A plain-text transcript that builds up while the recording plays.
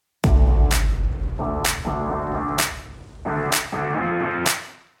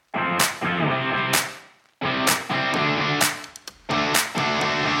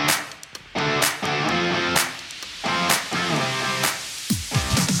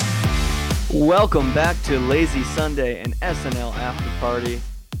Welcome back to Lazy Sunday and SNL After Party.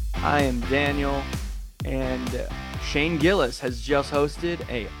 I am Daniel, and Shane Gillis has just hosted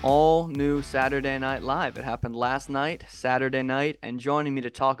a all-new Saturday Night Live. It happened last night, Saturday night, and joining me to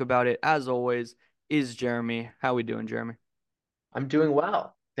talk about it, as always, is Jeremy. How we doing, Jeremy? I'm doing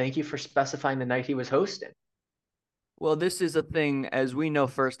well. Thank you for specifying the night he was hosting. Well, this is a thing, as we know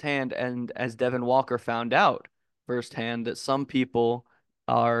firsthand, and as Devin Walker found out firsthand, that some people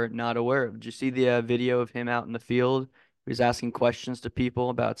are not aware of. Did you see the video of him out in the field? He was asking questions to people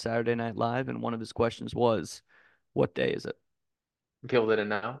about Saturday Night Live, and one of his questions was, "What day is it?" People didn't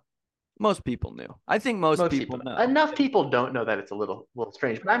know. Most people knew. I think most Most people people, know. enough people don't know that it's a little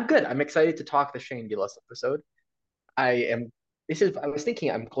strange. But I'm good. I'm excited to talk the Shane Gillis episode. I am. This is. I was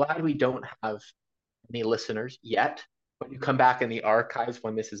thinking. I'm glad we don't have any listeners yet. When you come back in the archives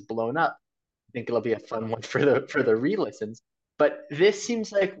when this is blown up, I think it'll be a fun one for the re-listens. But this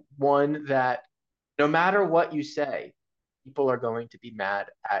seems like one that no matter what you say, people are going to be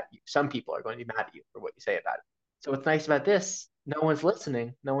mad at you. Some people are going to be mad at you for what you say about it. So what's nice about this, no one's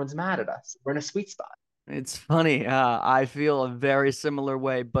listening, no one's mad at us. We're in a sweet spot. It's funny. I feel a very similar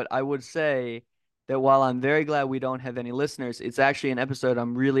way, but I would say that while I'm very glad we don't have any listeners, it's actually an episode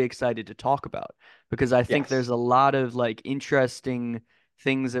I'm really excited to talk about because I think there's Yes. a lot of like interesting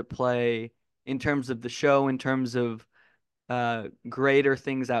things at play in terms of the show, in terms of greater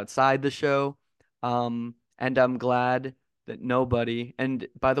things outside the show. And I'm glad that nobody, and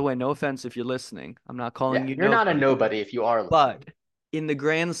by the way, no offense if you're listening, I'm not calling Yeah. you You're not a nobody. nobody if you are But listening. in the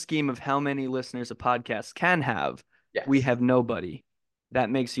grand scheme of how many listeners a podcast can have, we Yes. have nobody. That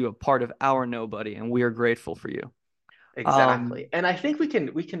makes you a part of our nobody, and we are grateful for you. Exactly. And I think we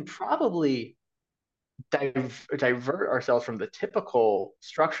can probably divert ourselves from the typical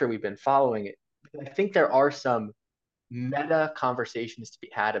structure we've been following. I think there are some meta conversations to be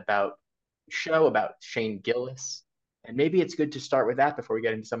had about the show, about Shane Gillis. And maybe it's good to start with that before we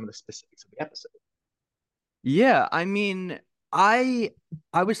get into some of the specifics of the episode. Yeah, I mean, I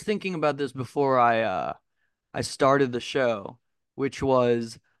I was thinking about this before I started the show, which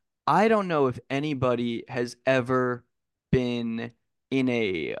was I don't know if anybody has ever been in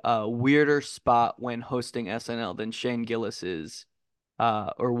a weirder spot when hosting SNL than Shane Gillis is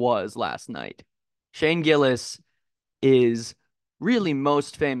or was last night. Shane Gillis is really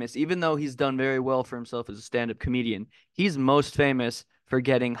most famous, even though he's done very well for himself as a stand-up comedian. He's most famous for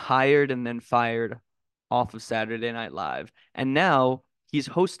getting hired and then fired off of Saturday Night Live. And now he's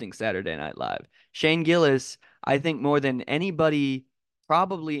hosting Saturday Night Live. Shane Gillis, I think more than anybody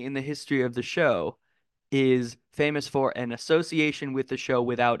probably in the history of the show, is famous for an association with the show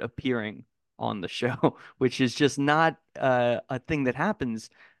without appearing on the show, which is just not a thing that happens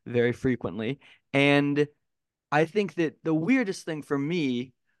very frequently. And I think that the weirdest thing for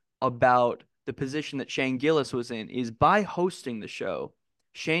me about the position that Shane Gillis was in is by hosting the show,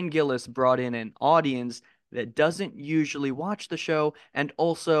 Shane Gillis brought in an audience that doesn't usually watch the show and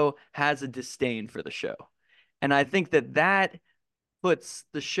also has a disdain for the show. And I think that that puts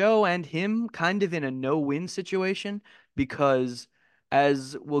the show and him kind of in a no-win situation because,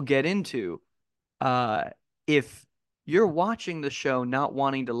 as we'll get into, uh, if you're watching the show not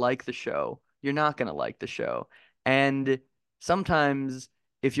wanting to like the show, you're not going to like the show. And sometimes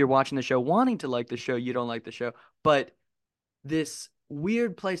if you're watching the show wanting to like the show, you don't like the show. But this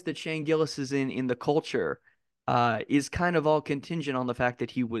weird place that Shane Gillis is in the culture is kind of all contingent on the fact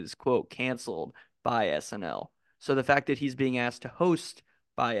that he was, quote, canceled by SNL. So the fact that he's being asked to host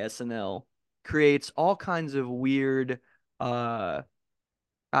by SNL creates all kinds of weird uh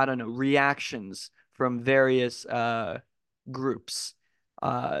I don't know, reactions from various groups.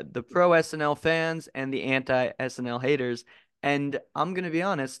 The pro SNL fans and the anti SNL haters. And I'm gonna be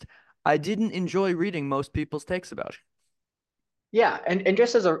honest, I didn't enjoy reading most people's takes about it. Yeah, and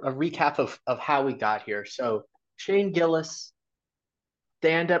just as a recap of how we got here. So Shane Gillis,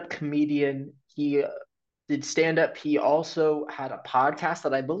 stand-up comedian, he did stand-up. He also had a podcast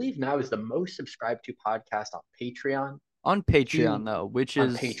that I believe now is the most subscribed to podcast on Patreon. On He Patreon though, which on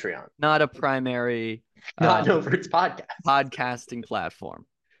is Patreon, not a primary not uh known for its podcast. podcasting platform.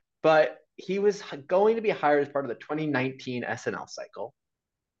 But he was going to be hired as part of the 2019 SNL cycle,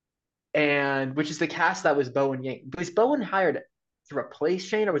 and which is the cast that was Bowen Yang. Was Bowen hired to replace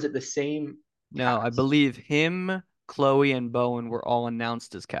Shane, or was it the same No, I cast? believe him, Chloe, and Bowen were all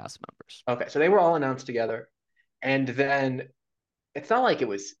announced as cast members. Okay, so they were all announced together, and then it's not like it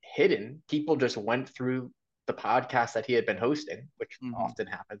was hidden. People just went through the podcast that he had been hosting, which Hmm. often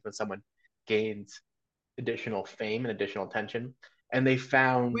happens when someone gains additional fame and additional attention, and they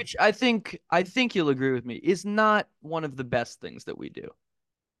found. Which I think you'll agree with me is not one of the best things that we do.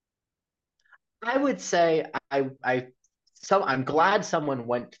 I would say I'm glad someone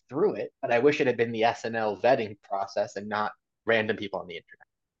went through it, but I wish it had been the SNL vetting process and not random people on the internet.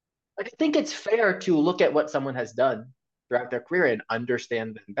 Like I think it's fair to look at what someone has done throughout their career and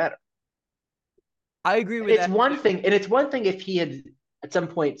understand them better. I agree And with it's that one too. thing, and it's one thing if he had at some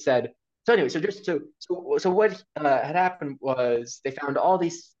point said, so anyway, so what had happened was they found all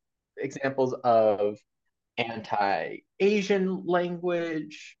these examples of anti-Asian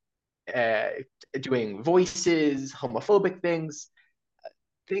language, uh, doing voices, homophobic things,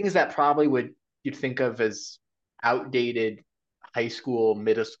 things that probably would you'd think of as outdated high school,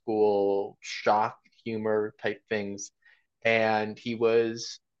 middle school shock humor type things. And he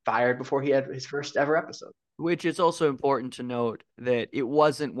was fired before he had his first ever episode. Which is also important to note that it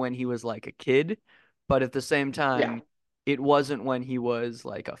wasn't when he was like a kid, but at the same Yeah. time, it wasn't when he was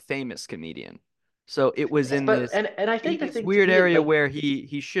like a famous comedian. So it was Yes, in but this and I think the thing to weird me is area like where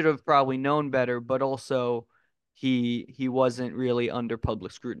he should have probably known better, but also he wasn't really under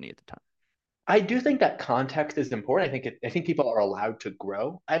public scrutiny at the time. I do think that context is important. I think people are allowed to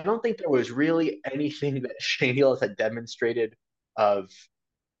grow. I don't think there was really anything that Shane Gillis had demonstrated of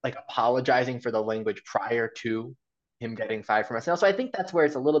like apologizing for the language prior to him getting fired from SNL. So I think that's where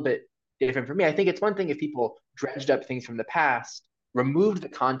it's a little bit different for me. I think it's one thing if people dredged up things from the past, removed the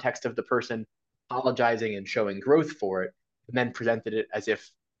context of the person apologizing and showing growth for it, and then presented it as if,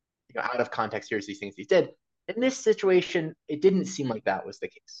 out of context, here's these things he did. In this situation, it didn't seem like that was the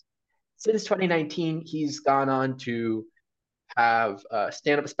case. Since 2019, he's gone on to have a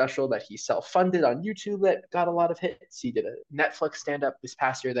stand-up special that he self-funded on YouTube that got a lot of hits. He did a Netflix stand-up this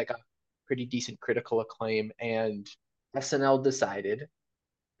past year that got pretty decent critical acclaim, and SNL decided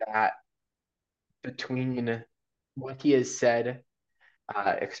that between what he has said,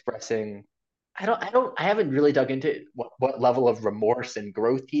 expressing, I haven't really dug into what level of remorse and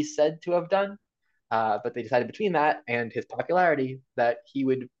growth he's said to have done, but they decided between that and his popularity that he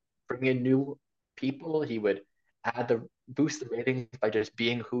would bring in new people. He would add the boost the ratings by just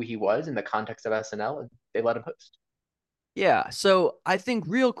being who he was in the context of SNL, and they let him host. Yeah, so I think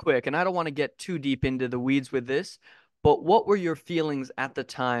real quick, and I don't want to get too deep into the weeds with this, but what were your feelings at the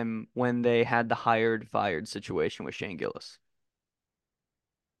time when they had the hired fired situation with Shane Gillis?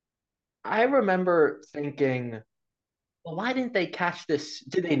 I remember thinking, well, why didn't they catch this?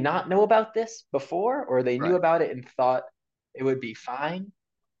 Did they not know about this before, or they knew Right. about it and thought it would be fine?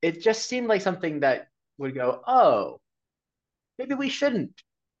 It just seemed like something that would go, oh, maybe we shouldn't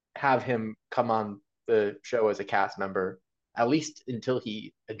have him come on the show as a cast member, at least until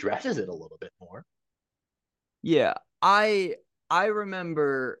he addresses it a little bit more. Yeah, I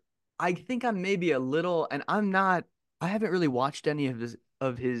remember I think I'm maybe a little and I haven't really watched any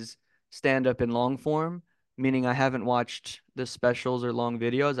of his stand up in long form, meaning I haven't watched the specials or long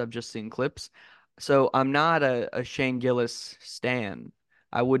videos. I've just seen clips. So I'm not a Shane Gillis stan.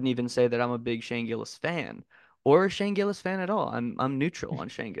 I wouldn't even say that I'm a big Shane Gillis fan or a Shane Gillis fan at all. I'm neutral on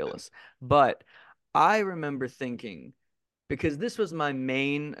Shane Gillis. But I remember thinking because this was my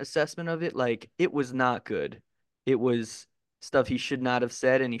main assessment of it. Like, it was not good. It was stuff he should not have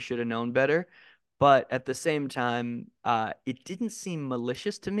said and he should have known better. But at the same time, it didn't seem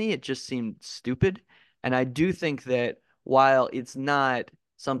malicious to me. It just seemed stupid. And I do think that while it's not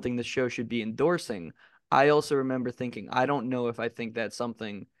something the show should be endorsing, I also remember thinking, I don't know if I think that's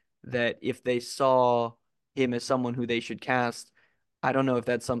something that if they saw him as someone who they should cast, I don't know if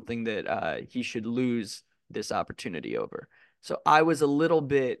that's something that he should lose this opportunity over. So I was a little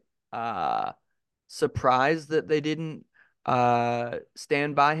bit surprised that they didn't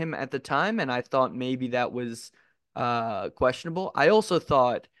stand by him at the time, and I thought maybe that was questionable. I also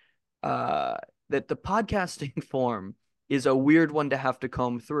thought uh, that the podcasting form is a weird one to have to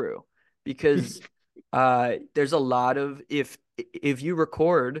comb through because there's a lot of if you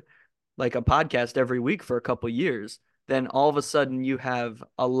record like a podcast every week for a couple years, then all of a sudden you have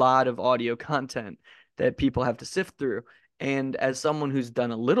a lot of audio content that people have to sift through. And as someone who's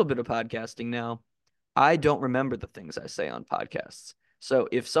done a little bit of podcasting now, I don't remember the things I say on podcasts. So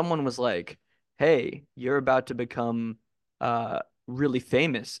if someone was like, "Hey, you're about to become really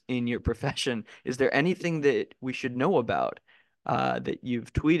famous in your profession. Is there anything that we should know about that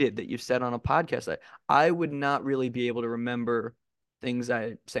you've tweeted, that you've said on a podcast?" I would not really be able to remember things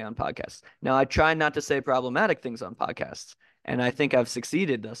I say on podcasts. Now, I try not to say problematic things on podcasts, and I think I've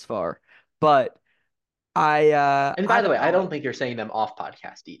succeeded thus far. But And I by the don't way, I know. don't think you're saying them off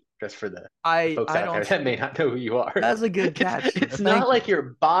podcast either, just for the I folks I out there don't. that may not know who you are. That's a good catch there. It's not Thank like you.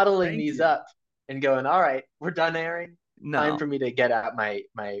 you're bottling Thank these you. up and going, all right, we're done airing. Time No, for me to get out my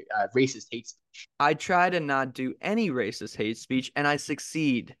racist hate speech. I try to not do any racist hate speech, and I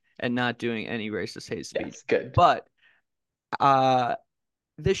succeed and not doing any racist hate speech. Yes, good. But uh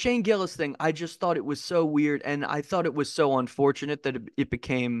the Shane Gillis thing, I just thought it was so weird, and I thought it was so unfortunate that it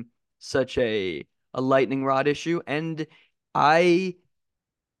became such a lightning rod issue. And I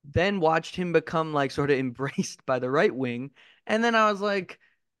then watched him become like sort of embraced by the right wing, and then I was like,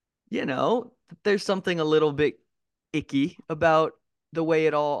 you know, there's something a little bit icky about the way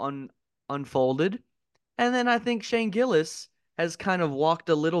it all unfolded. And then I think Shane Gillis has kind of walked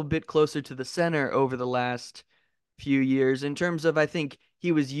a little bit closer to the center over the last few years in terms of I think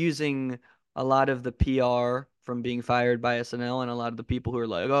he was using a lot of the PR from being fired by SNL and a lot of the people who are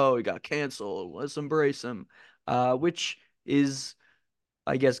like, oh, he got canceled. Let's embrace him. Which is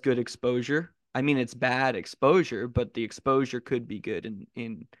I guess good exposure. I mean, it's bad exposure, but the exposure could be good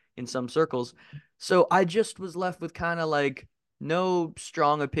in some circles. So I just was left with kind of like no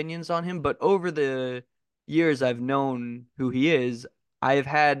strong opinions on him, but over the years I've known who he is, I've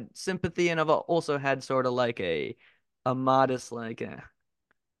had sympathy and I've also had sort of like a modest like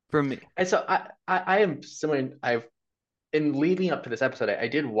for me. And so I am similar. I've in leading up to this episode, I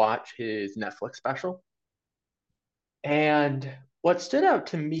did watch his Netflix special, and what stood out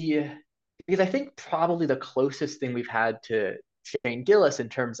to me, because I think probably the closest thing we've had to Shane Gillis in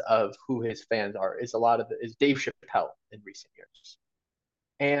terms of who his fans are is is Dave Chappelle in recent years.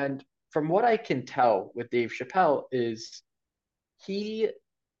 And from what I can tell with Dave Chappelle is he,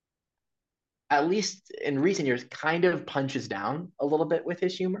 at least in recent years, kind of punches down a little bit with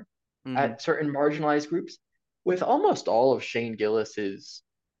his humor Hmm. at certain marginalized groups. With almost all of Shane Gillis's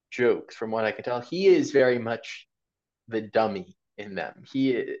jokes, from what I can tell, he is very much the dummy in them.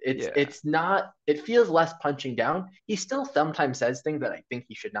 Yeah. It's not, it feels less punching down. He still sometimes says things that I think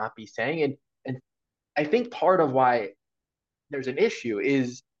he should not be saying. And I think part of why there's an issue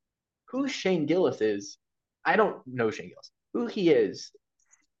is who Shane Gillis is. I don't know Shane Gillis. Who he is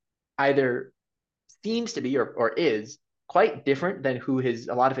either seems to be or is quite different than who his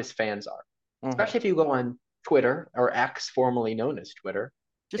a lot of his fans are. Hmm. Especially if you go on Twitter or X, formerly known as Twitter,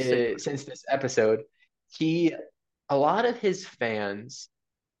 Just say Twitter. since this episode, he a lot of his fans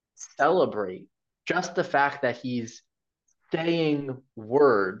celebrate just the fact that he's saying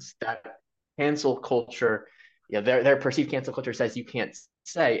words that cancel culture, their perceived cancel culture says you can't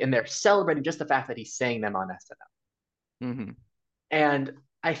say, and they're celebrating just the fact that he's saying them on SNL. Hmm. And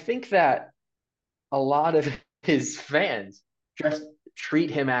I think that a lot of his fans just treat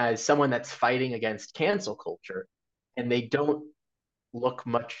him as someone that's fighting against cancel culture, and they don't look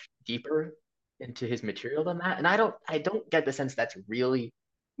much deeper into his material than that. And I don't get the sense that's really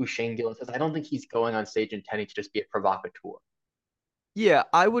who Shane Gillis is. I don't think he's going on stage intending to just be a provocateur. Yeah,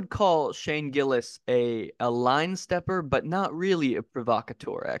 I would call Shane Gillis a line stepper, but not really a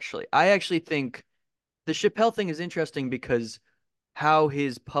provocateur, actually. I actually think the Chappelle thing is interesting because how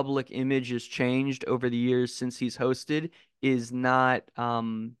his public image has changed over the years since he's hosted is not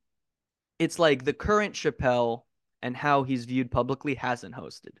it's like the current Chappelle and how he's viewed publicly hasn't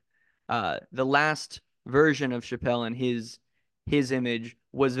hosted. The last version of Chappelle and his image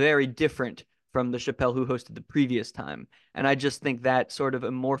was very different from the Chappelle who hosted the previous time. And I just think that sort of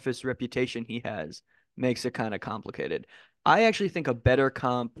amorphous reputation he has makes it kind of complicated. I actually think a better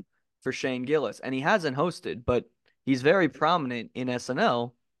comp for Shane Gillis, and he hasn't hosted, but he's very prominent in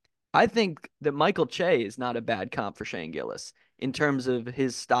SNL. I think that Michael Che is not a bad comp for Shane Gillis in terms of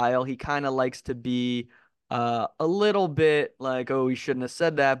his style. He kind of likes to be a little bit like, oh, he shouldn't have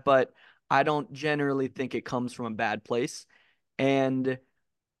said that, but I don't generally think it comes from a bad place. And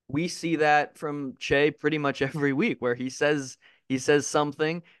we see that from Che pretty much every week where he says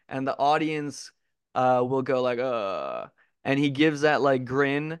something and the audience will go like and he gives that like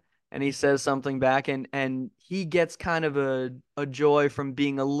grin and he says something back and he gets kind of a joy from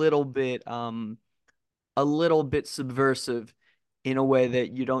being a little bit subversive in a way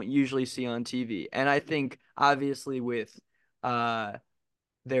that you don't usually see on TV. And I think obviously with uh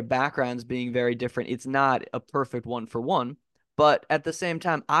their backgrounds being very different, it's not a perfect one for one. But at the same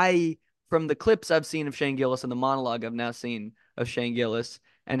time, from the clips I've seen of Shane Gillis and the monologue I've now seen of Shane Gillis,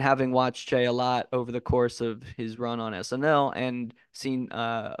 and having watched Che a lot over the course of his run on SNL and seen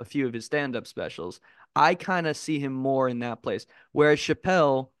a few of his stand-up specials, I kind of see him more in that place. Whereas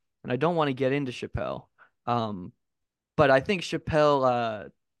Chappelle, and I don't want to get into Chappelle, um, but I think Chappelle,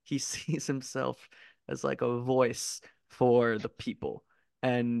 he sees himself as like a voice for the people.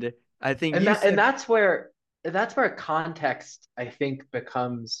 And I think And you that and said, that's where context I think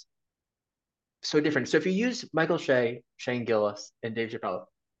becomes so different. So if you use Michael Shea, Shane Gillis, and Dave Chappelle,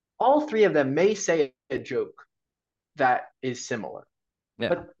 all three of them may say a joke that is similar. yeah,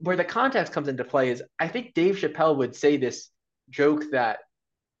 But where the context comes into play is I think Dave Chappelle would say this joke that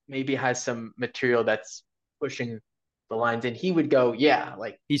maybe has some material that's pushing the lines, and he would go, "Yeah,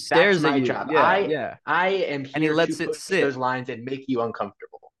 like He that's stares at my you. job. Yeah, yeah. I am And he here to lets it push those sit. lines and make you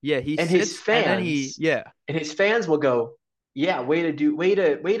uncomfortable." Yeah, he And his sits and then he, fans yeah, and his fans will go, "Yeah, way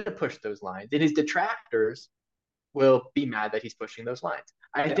to push those lines." And his detractors will be mad that he's pushing those lines.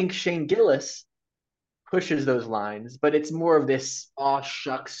 I yeah, think Shane Gillis pushes those lines, but it's more of this aw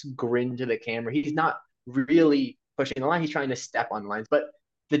shucks grin to the camera. He's not really pushing the line. He's trying to step on lines. But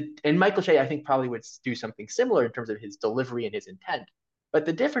Michael Che, I think, probably would do something similar in terms of his delivery and his intent. But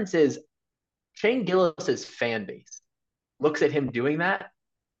the difference is Shane Gillis's fan base looks at him doing that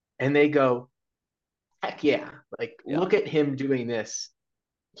and they go, heck yeah. Like, yeah. look at him doing this.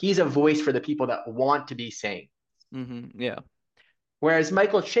 He's a voice for the people that want to be saying. Yeah, Whereas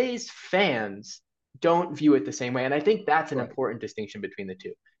Michael Che's fans don't view it the same way. And I think that's an right. important distinction between the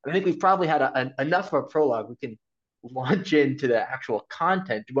two. And I think we've probably had enough of a prologue. We can launch into the actual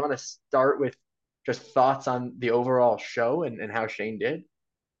content. Do you want to start with just thoughts on the overall show and how Shane did?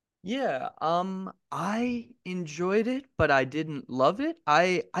 Yeah, I enjoyed it, but I didn't love it.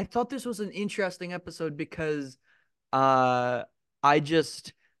 I thought this was an interesting episode because uh I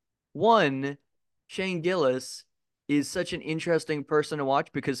just one Shane Gillis is such an interesting person to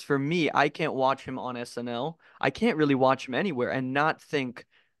watch because for me, I can't watch him on SNL. I can't really watch him anywhere and not think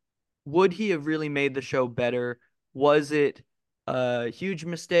would he have really made the show better? Was it a huge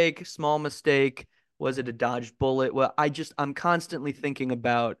mistake, small mistake? Was it a dodged bullet? Well, I'm constantly thinking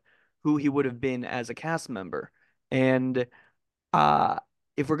about who he would have been as a cast member. And uh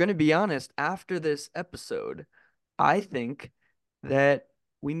if we're going to be honest, after this episode, I think that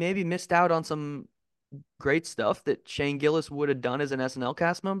we maybe missed out on some great stuff that Shane Gillis would have done as an SNL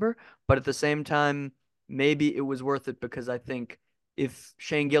cast member, but at the same time, maybe it was worth it because I think if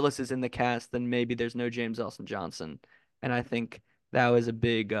Shane Gillis is in the cast, then maybe there's no James Elson Johnson, and I think that was a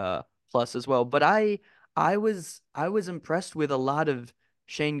big plus as well. But I was impressed with a lot of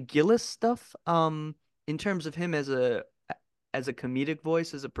Shane Gillis stuff. In terms of him as a comedic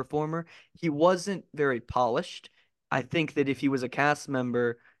voice, as a performer, he wasn't very polished. I think that if he was a cast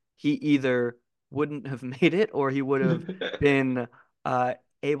member, he either wouldn't have made it or he would have been uh,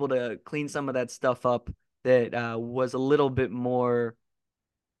 able to clean some of that stuff up that was a little bit more,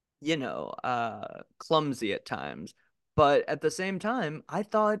 clumsy at times. But at the same time, I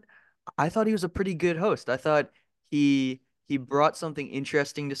thought he was a pretty good host. I thought he brought something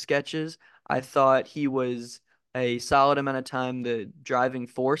interesting to sketches. I thought he was a solid amount of time the driving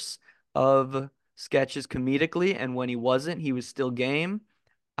force of sketches comedically, and when he wasn't, he was still game.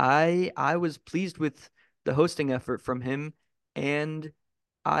 I was pleased with the hosting effort from him, and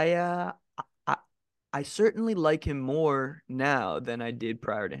I uh I I certainly like him more now than I did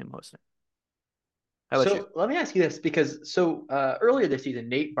prior to him hosting. How about you? So let me ask you this because earlier this season,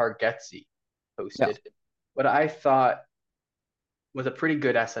 Nate Bargatze Yeah. hosted what I thought was a pretty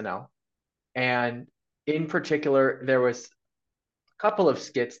good SNL. And in particular, there was a couple of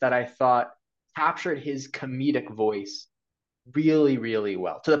skits that I thought captured his comedic voice really, really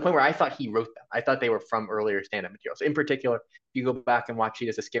well to the point where I thought he wrote them. I thought they were from earlier stand-up materials. In particular, if you go back and watch, he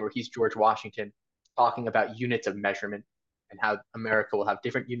does a skit where he's George Washington talking about units of measurement and how America will have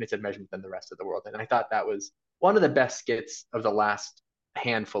different units of measurement than the rest of the world. And I thought that was one of the best skits of the last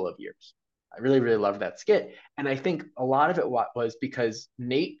handful of years. I really, really loved that skit. And I think a lot of it was because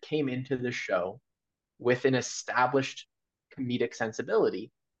Nate came into the show with an established comedic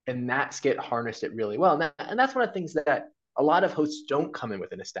sensibility. And that skit harnessed it really well. And that's one of the things that a lot of hosts don't come in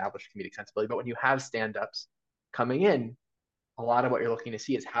with an established comedic sensibility. But when you have stand ups coming in, a lot of what you're looking to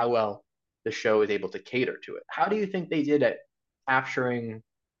see is how well the show is able to cater to it. How do you think they did at capturing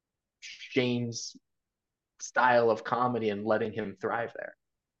Shane's style of comedy and letting him thrive there?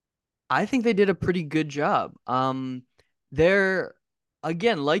 I think they did a pretty good job. They're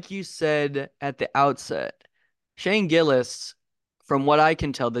again, like you said at the outset, Shane Gillis, from what I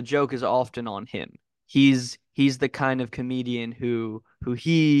can tell, the joke is often on him. He's the kind of comedian who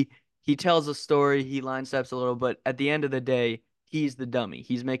he tells a story, he line steps a little, but at the end of the day, he's the dummy.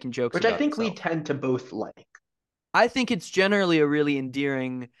 He's making jokes Which I about think we himself. tend to both like. I think it's generally a really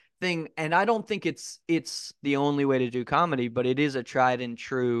endearing thing, and I don't think it's the only way to do comedy, but it is a tried and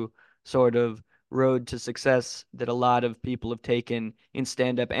true sort of road to success that a lot of people have taken in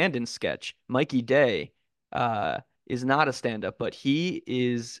stand up and in sketch. Mikey Day is not a stand up, but he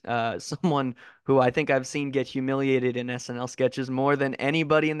is someone who I think I've seen get humiliated in SNL sketches more than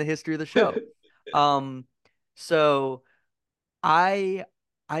anybody in the history of the show. Um, so I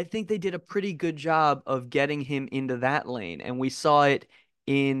I think they did a pretty good job of getting him into that lane, and we saw it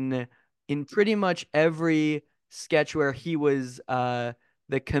in in pretty much every sketch where he was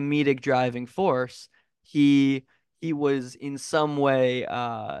the comedic driving force. He he was in some way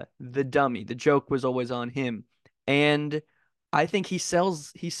the dummy. The joke was always on him. And I think he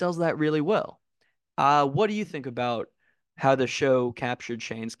sells that really well. What do you think about how the show captured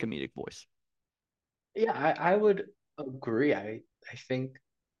Shane's comedic voice? Yeah, I would agree. I think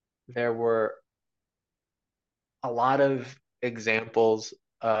there were a lot of examples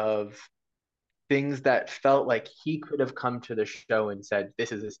of things that felt like he could have come to the show and said,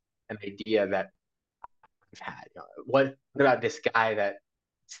 "This is an idea that I've had." You know, what about this guy that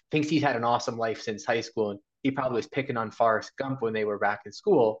thinks he's had an awesome life since high school, and he probably was picking on Forrest Gump when they were back in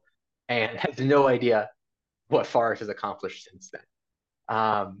school, and has no idea what Forrest has accomplished since then.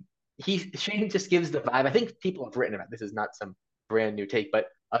 He Shane just gives the vibe. I think people have written about this is not some brand new take, but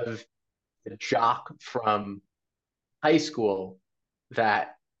of the jock from high school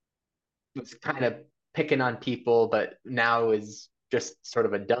that was kind of picking on people, but now is just sort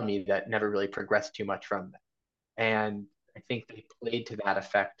of a dummy that never really progressed too much from that. And I think they played to that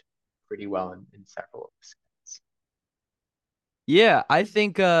effect pretty well in several of the skits. Yeah, I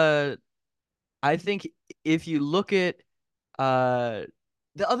think if you look at uh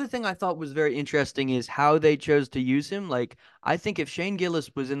the other thing I thought was very interesting is how they chose to use him. Like, I think if Shane Gillis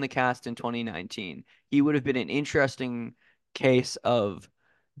was in the cast in 2019, he would have been an interesting case of,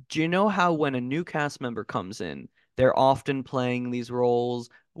 do you know how when a new cast member comes in, they're often playing these roles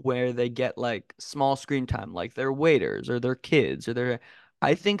where they get like small screen time, like they're waiters or they're kids or they're.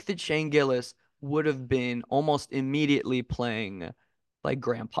 I think that Shane Gillis would have been almost immediately playing like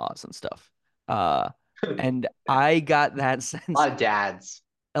grandpas and stuff. Uh, and Yeah. I got that A sense. lot of dads,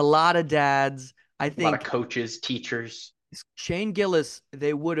 A lot of dads. I a lot of think coaches, teachers. Shane Gillis,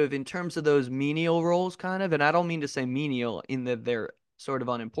 they would have, in terms of those menial roles, kind of, and I don't mean to say menial in that they're sort of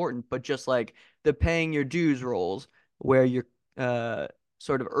unimportant, but just like the paying your dues roles where you're uh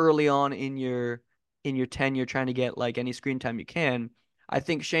sort of early on in your tenure trying to get like any screen time you can. I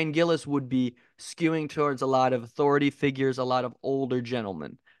think Shane Gillis would be skewing towards a lot of authority figures, a lot of older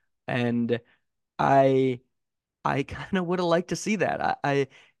gentlemen. And I I kind of would have liked to see that.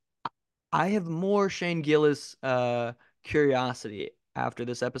 I have more Shane Gillis curiosity after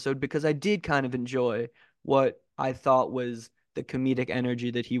this episode because I did kind of enjoy what I thought was the comedic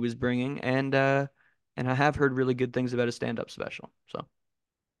energy that he was bringing, and I have heard really good things about his stand-up special. So,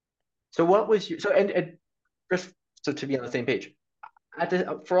 So what was your and just so to be on the same page,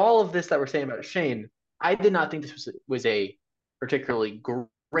 for all of this that we're saying about Shane, I did not think this was a particularly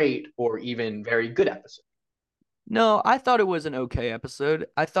great or even very good episode. no, I thought it was an okay episode.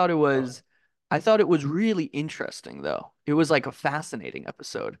 Okay. I thought it was really interesting though. It was like a fascinating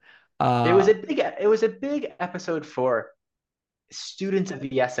episode. It Uh was a big episode for students of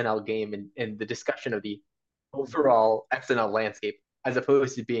the SNL game and the discussion of the overall SNL landscape, as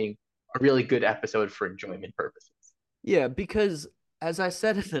opposed to being a really good episode for enjoyment purposes. yeah, because as I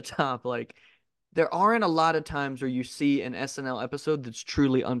said at the top, like there aren't a lot of times where you see an SNL episode that's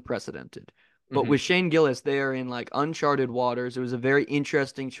truly unprecedented. But with Mm-hmm. Shane Gillis, they are in like uncharted waters. It was a very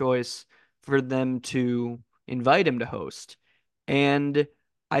interesting choice for them to invite him to host. And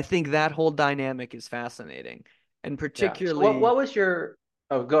I think that whole dynamic is fascinating. And Yeah. So what particularly, was your?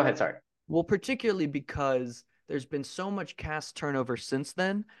 Oh, go ahead. Sorry. well, particularly because there's been so much cast turnover since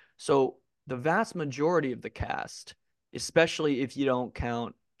then. So the vast majority of the cast, especially if you don't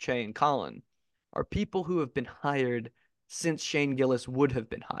count Che and Colin, are people who have been hired since Shane Gillis would have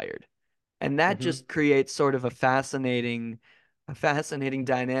been hired. And that Mm-hmm. just creates sort of a fascinating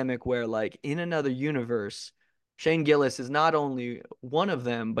dynamic where like in another universe, Shane Gillis is not only one of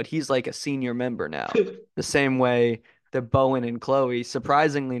them, but he's like a senior member now. The same way that Bowen and Chloe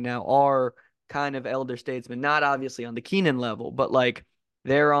surprisingly now are kind of elder statesmen, not obviously on the Keenan level, but like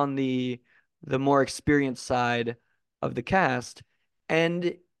they're on the more experienced side of the cast.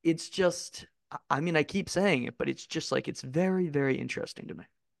 And it's just, I mean, I keep saying it, but it's just like it's very, very interesting to me.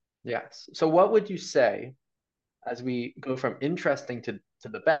 Yes. So what would you say as we go from interesting to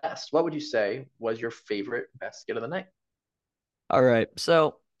the best? What would you say was your favorite best skit of the night? All right.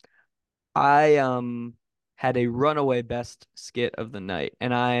 So I had a runaway best skit of the night,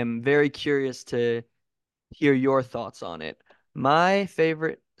 and I am very curious to hear your thoughts on it. My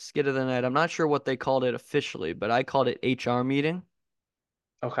favorite skit of the night, I'm not sure what they called it officially, but I called it HR meeting.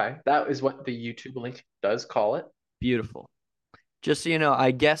 Okay, that is what the YouTube link does call it. Beautiful. Just so you know,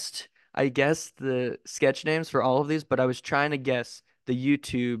 I guessed the sketch names for all of these, but I was trying to guess the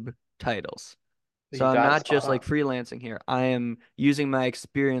YouTube titles. So You I'm got it not spot just like on. freelancing here. I am using my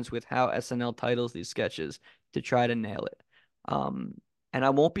experience with how SNL titles these sketches to try to nail it. And I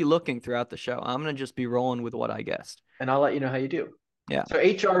won't be looking throughout the show. I'm gonna just be rolling with what I guessed. And I'll let you know how you do. Yeah. So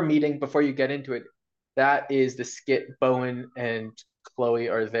HR meeting, before you get into it, that is the skit. Bowen and Chloe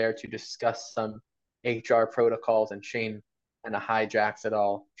are there to discuss some HR protocols, and Shane kind of hijacks it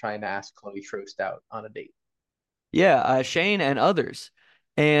all, trying to ask Chloe Trost out on a date. Yeah, Shane and others.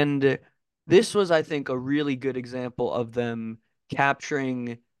 And this was, I think, a really good example of them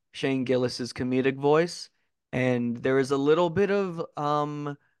capturing Shane Gillis's comedic voice. And there is a little bit of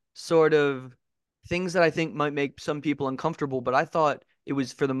sort of things that I think might make some people uncomfortable, but I thought it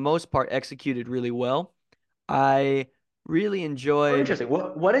was for the most part executed really well. I really Oh, enjoyed interesting.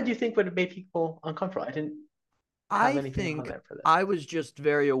 What did you think would make people uncomfortable? I didn't have I anything on think there for that. I was just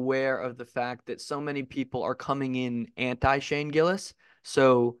very aware of the fact that so many people are coming in anti Shane Gillis.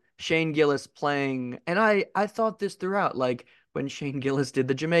 So Shane Gillis playing, and I thought this throughout, like when Shane Gillis did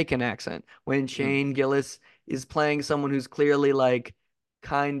the Jamaican accent, when Mm-hmm. Shane Gillis is playing someone who's clearly like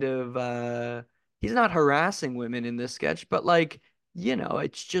kind of he's not harassing women in this sketch, but like,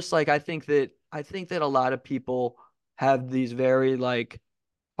 it's just like I think that a lot of people have these very like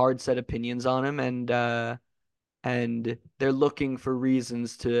hard set opinions on him and they're looking for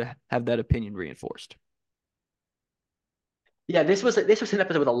reasons to have that opinion reinforced. Yeah, this was an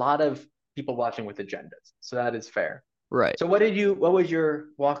episode with a lot of people watching with agendas, so that is fair. Right. So what was your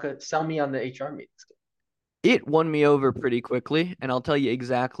walk? Sell me on the HR meetings. It won me over pretty quickly, and I'll tell you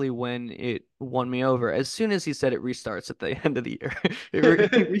exactly when it won me over. As soon as he said it restarts at the end of the year,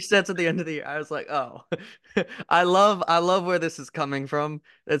 it resets at the end of the year. I was like, oh, I love where this is coming from.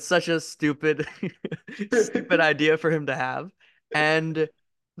 It's such a stupid, stupid idea for him to have, and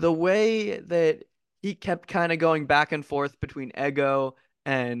the way that he kept kind of going back and forth between Ego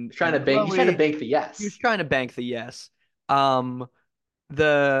and He's trying to Chloe, bank the he was yes. trying to bank the yes. Um,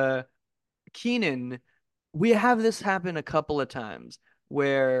 the Keenan, we have this happen a couple of times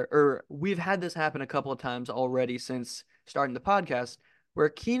or we've had this happen a couple of times already since starting the podcast, where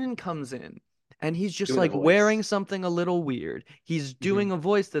Keenan comes in and he's just Doing the like wearing voice. something a little weird. He's Mm-hmm. doing a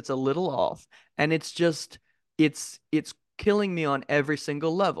voice that's a little off, and it's killing me on every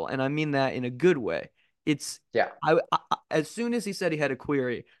single level, and I mean that in a good way. It's Yeah. as soon as he said he had a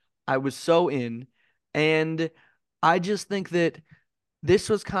query, I was so in, and I just think that this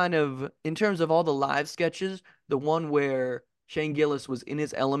was kind of, in terms of all the live sketches, the one where Shane Gillis was in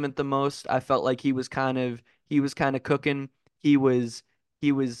his element the most. I felt like he was kind of cooking. He was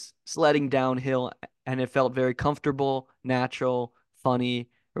sledding downhill, and it felt very comfortable, natural, funny.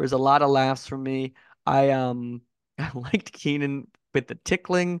 There was a lot of laughs from me. I I liked Keenan with the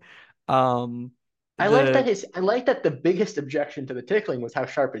tickling. Um the I like that the biggest objection to the tickling was how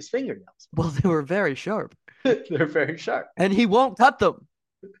sharp his fingernails Well, they were very sharp, were. They're very sharp. and he won't cut them.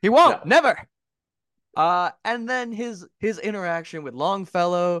 He won't, No. never. And then his interaction with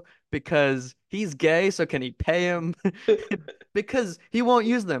Longfellow, because he's gay, so can he pay him? Because he won't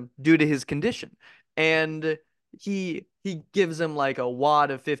use them due to his condition. And he gives him like a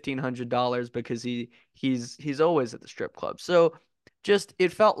wad of $1,500 because he's always at the strip club. So just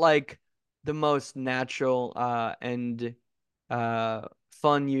it felt like the most natural and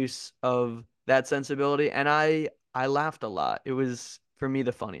fun use of that sensibility. And I laughed a lot. It was for me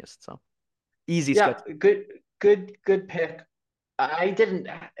the funniest. So easy Yeah, sketch. good pick. I didn't.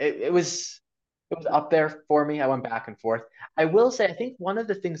 It was up there for me. I went back and forth. I will say, I think one of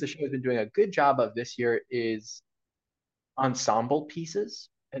the things the show has been doing a good job of this year is ensemble pieces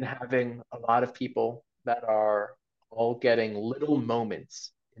and having a lot of people that are all getting little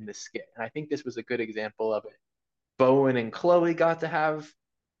moments in the skit. And I think this was a good example of it. Bowen and Chloe got to have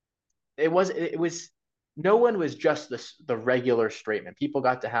it was no one was just the regular straight man. People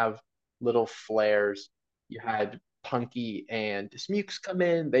got to have little flares. You had Punky and Smukes come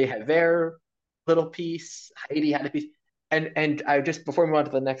in. They had their little piece. Heidi had a piece. And I just before we move on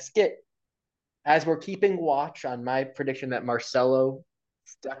to the next skit, as we're keeping watch on my prediction that Marcelo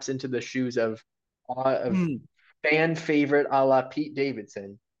steps into the shoes of Mm. fan favorite a la Pete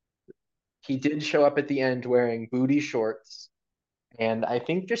Davidson, he did show up at the end wearing booty shorts, and I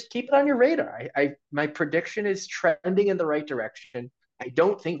think just keep it on your radar. I my prediction is trending in the right direction. I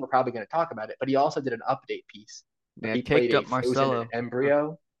don't think we're probably going to talk about it, but he also did an update piece where Yeah, he played caked a up frozen Marcelo. Huh.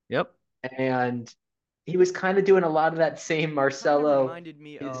 embryo, Yep. and he was kind of doing a lot of that same It kind of Marcelo. reminded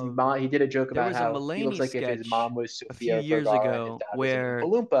me His of mom. He did a joke there about was a how he looks Mulaney like if his sketch mom was a few Sofia years Vergara and his ago dad was an Oompa where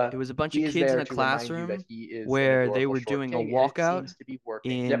Loompa. there was a bunch of He is kids in there a to remind you that classroom he is an where they adorable were short doing a king, and it walkout seems to be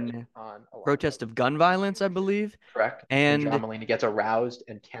working. Yep, in on a lot of protest of gun violence, I believe. correct. And John And Mulaney gets aroused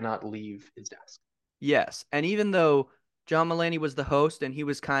and cannot leave his desk. yes, and even though John Mulaney was the host and he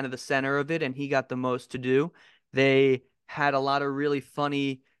was kind of the center of it and he got the most to do, they had a lot of really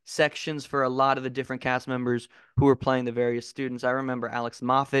funny sections for a lot of the different cast members who were playing the various students. I remember Alex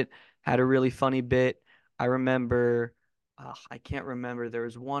Moffat had a really funny bit. I remember, I can't remember. There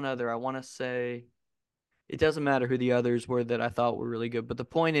was one other. I want to say it doesn't matter who the others were that I thought were really good. But the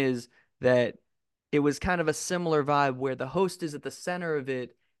point is that it was kind of a similar vibe where the host is at the center of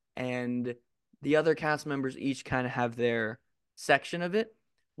it and the other cast members each kind of have their section of it.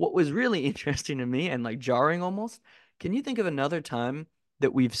 What was really interesting to me and like jarring almost, can you think of another time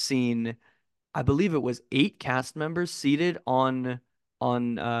that we've seen, I believe it was 8 cast members seated on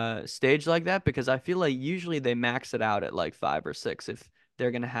stage like that? Because I feel like usually they max it out at like 5 or 6 if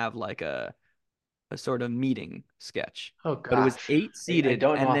they're gonna have like a sort of meeting sketch. Oh But it was gosh, eight I seated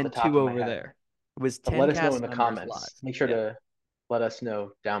don't know and off the then top two of my over head. there. It was But 10 let us know in cast the members live. comments. Make sure Yeah. to let us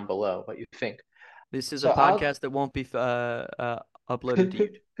know down below what you think. This is a So I'll podcast that won't be uploaded to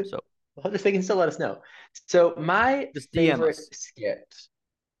YouTube. So well, just they can still let us know. So my just DM favorite us. skit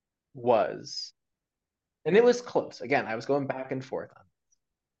was, and it was close. Again, I was going back and forth on,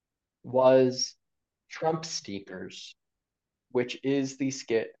 was Trump Sneakers, which is the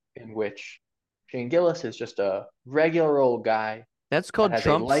skit in which Shane Gillis is just a regular old guy That's that called has a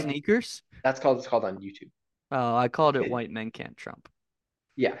Trump like. sneakers. That's called it's called on YouTube. Oh, I called it White Men Can't Trump.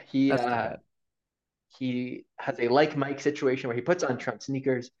 Yeah, That's too bad. he has a like Mike situation where he puts on Trump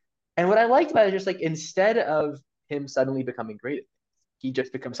sneakers. And what I liked about it is just like instead of him suddenly becoming great at things, he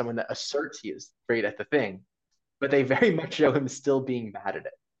just becomes someone that asserts he is great at the thing. But they very much show him still being bad at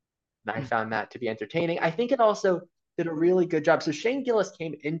it. And I found that to be entertaining. I think it also did a really good job. So Shane Gillis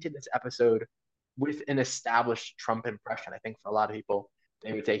came into this episode with an established Trump impression. I think for a lot of people,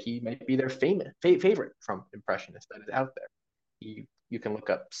 they would say he might be their favorite Trump impressionist that is out there. You can look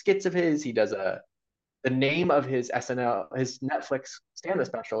up skits of his. He does a the name of his SNL, his Netflix stand-up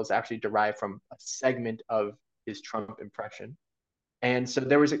special is actually derived from a segment of his Trump impression. And so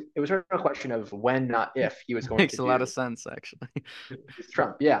it was sort of a question of when, not if, he was going to Makes a lot of do sense, actually. his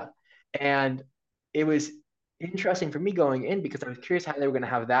Trump. Yeah. And it was interesting for me going in because I was curious how they were going to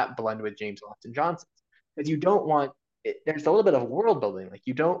have that blend with James Austin Johnson. Because you don't want, there's a little bit of world building. Like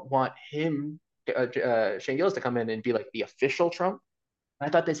you don't want him, Shane Gillis, to come in and be like the official Trump. I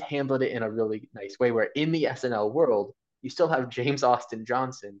thought this handled it in a really nice way where in the SNL world, you still have James Austin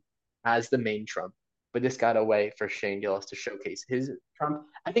Johnson as the main Trump, but this got a way for Shane Gillis to showcase his Trump.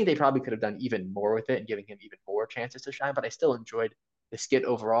 I think they probably could have done even more with it and giving him even more chances to shine, but I still enjoyed the skit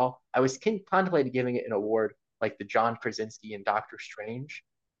overall. I was contemplating giving it an award like the John Krasinski in Doctor Strange,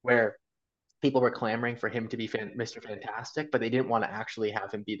 where people were clamoring for him to be Mr. Fantastic, but they didn't want to actually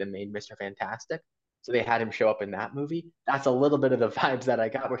have him be the main Mr. Fantastic. So they had him show up in that movie. That's a little bit of the vibes that I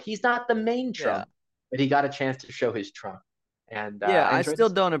got, where he's not the main Yeah. Trump, but he got a chance to show his Trump. And Yeah, I I enjoyed still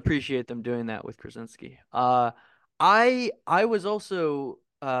this. don't appreciate them doing that with Krasinski. I was also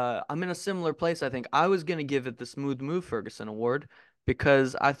I'm in a similar place, I think. I was gonna give it the Smooth Move Ferguson Award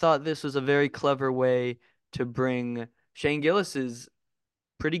because I thought this was a very clever way to bring Shane Gillis's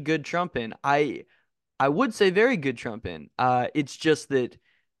pretty good Trump in. I would say very good Trump in. It's just that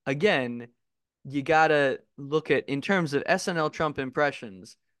again, you gotta look at in terms of SNL Trump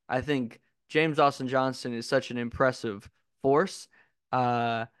impressions. I think James Austin Johnson is such an impressive force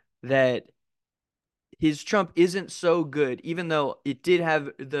uh, that his Trump isn't so good, even though it did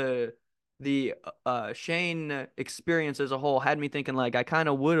have the Shane experience as a whole had me thinking like I kind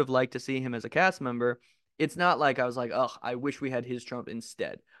of would have liked to see him as a cast member. It's not like I was like, oh, I wish we had his Trump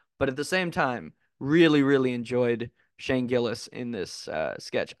instead. But at the same time, really, really enjoyed Shane Gillis in this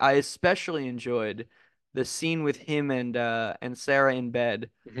sketch. I especially enjoyed the scene with him and Sarah in bed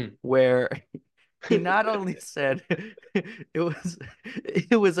Mm-hmm. where he not only said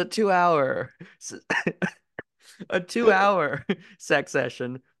it was a 2 hour sex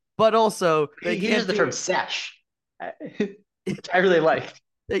session, but also He uses the term sesh, which I really liked.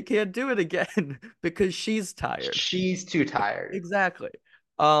 they can't do it again because she's tired. She's too tired. Exactly.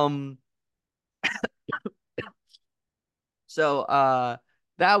 Um, so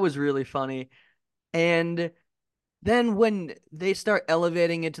that was really funny. And then when they start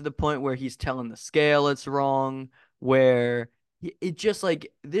elevating it to the point where he's telling the scale it's wrong, where it just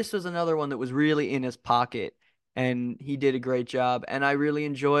like this was another one that was really in his pocket and he did a great job. And I really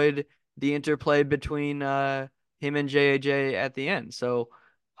enjoyed the interplay between him and JAJ at the end. So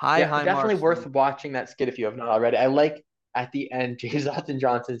high, Yeah, high definitely marks for worth me. watching that skit if you have not already. I like at the end, James Austin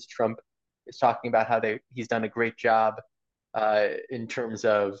Johnson's Trump is talking about how he's done a great job in terms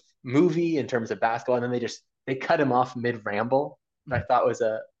of movie, in terms of basketball, and then they cut him off mid ramble. I thought was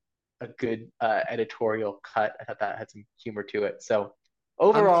a good editorial cut. I thought that had some humor to it. So I'm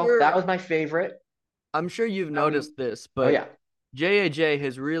overall, that sure was my favorite. I'm sure you've Um, noticed this, oh but yeah, JAJ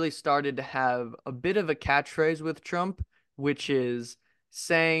has really started to have a bit of a catchphrase with Trump, which is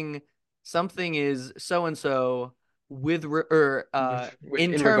saying something is so and so with or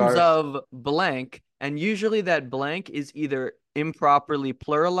in In terms regards, of blank, and usually that blank is either improperly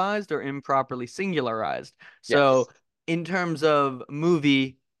pluralized or improperly singularized. So yes, in terms of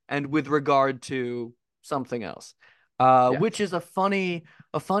movie and with regard to something else. Which yes. is a funny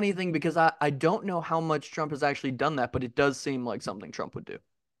thing because I don't know how much Trump has actually done that, but it does seem like something Trump would do.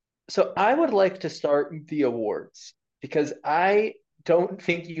 So I would like to start the awards because I don't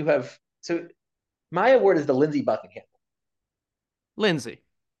think you have. So my award is the Lindsey Buckingham. Lindsay.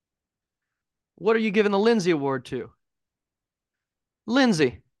 What are you giving the Lindsay Award to?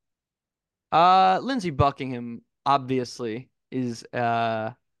 Lindsay. Lindsay Buckingham obviously is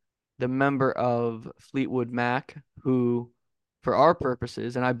the member of Fleetwood Mac who, for our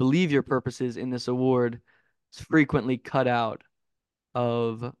purposes, and I believe your purposes in this award, is frequently cut out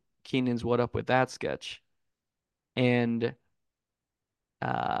of Keenan's What Up With That sketch. And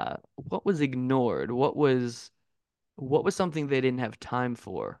what was ignored? What was something they didn't have time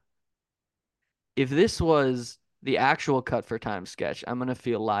for? If this was the actual cut for time sketch, I'm gonna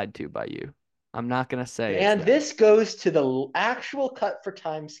feel lied to by you. I'm not gonna say it's And that. this goes to the actual cut for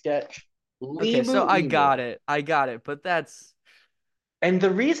time sketch, Okay, so Limu I Emu. got it. I got it. But that's And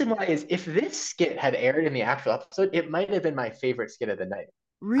the reason why is if this skit had aired in the actual episode, it might have been my favorite skit of the night.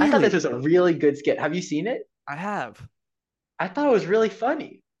 I thought this really, was a really good skit. Have you seen it? I have. I thought it was really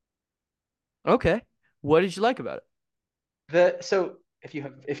funny. Okay. What did you like about it? So if you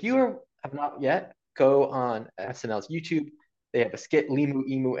have not yet, go on SNL's YouTube. They have a skit, Limu,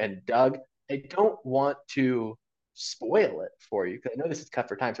 Emu, and Doug. I don't want to spoil it for you because I know this is cut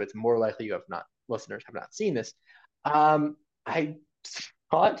for time, so it's more likely you have not listeners have not seen this. I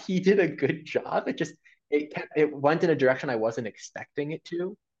thought he did a good job. It went in a direction I wasn't expecting it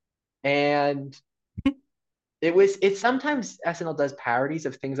to, and it sometimes SNL does parodies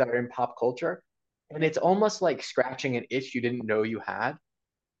of things that are in pop culture, and it's almost like scratching an itch you didn't know you had.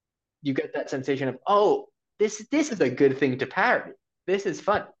 You get that sensation of, oh, this is a good thing to parody. This is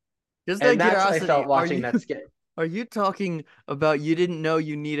fun. Just out And of that's what I curiosity, felt are watching you that skit. are you talking about you didn't know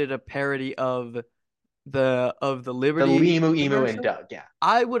you needed a parody of the The Liberty Limu Emu and commercial? Doug, yeah.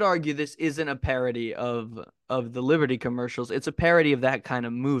 I would argue this isn't a parody of the Liberty commercials. It's a parody of that kind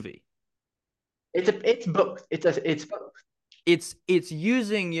of movie. It's both. It's both. It's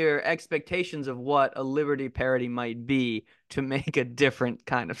using your expectations of what a Liberty parody might be to make a different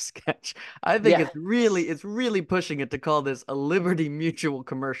kind of sketch. I think Yeah. it's really pushing it to call this a Liberty Mutual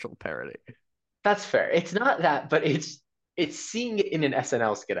commercial parody. That's fair. It's not that, but it's seeing it in an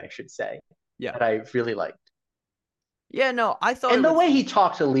SNL skit, I should say, Yeah. that I really liked. Yeah, no, I thought it And the was way he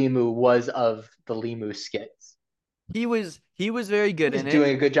talked to Limu was of the Limu skits. he was very He good was in it.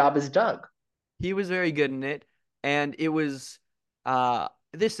 doing a good job as Doug. He was very good in it, and it was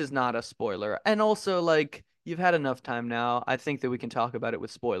this is not a spoiler. And also like you've had enough time now. I think that we can talk about it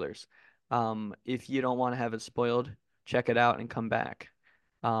with spoilers. If you don't want to have it spoiled, check it out and come back.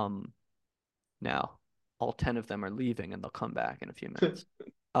 Um, Now all 10 of them are leaving and they'll come back in a few minutes.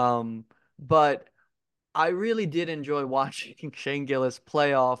 Um, but I really did enjoy watching Shane Gillis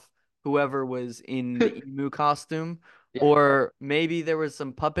play off whoever was in the emu costume, Yeah. or maybe there was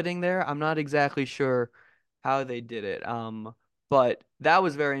some puppeting there. I'm not exactly sure how they did it. But that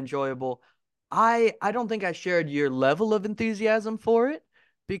was very enjoyable. I don't think I shared your level of enthusiasm for it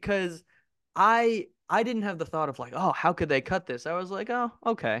because I didn't have the thought of like, oh, how could they cut this? I was like, oh,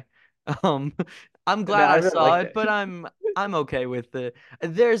 okay. Um, I'm No, glad I I really saw liked it, but it. I'm okay with it.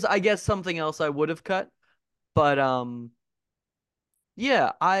 There's, I guess, something else I would have cut, but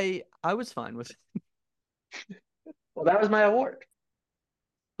yeah, I was fine with it. Well, that was my award.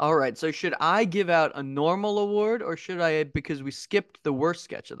 All right, so should I give out a normal award or should I because we skipped the worst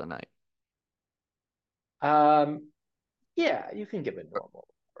sketch of the night? Um, yeah, you can give a normal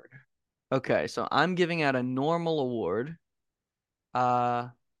award. Okay, so I'm giving out a normal award. Uh,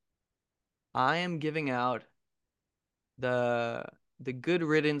 I am giving out the the Good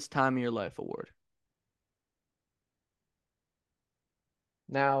Riddance Time of Your Life award.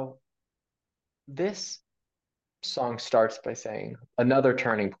 Now, this song starts by saying, another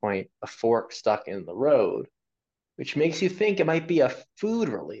turning point, a fork stuck in the road, which makes you think it might be a food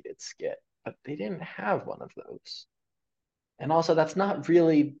related skit, but they didn't have one of those. And also, that's not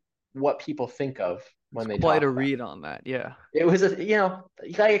really what people think of It's when they quite a talk about read on that. Yeah. it. It was you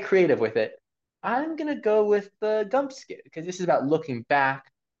gotta get creative with it. I'm gonna go with the Gump skit because this is about looking back,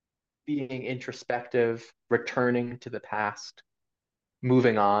 being introspective, returning to the past,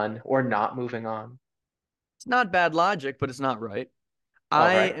 moving on or not moving on. It's not bad logic, but it's not right. All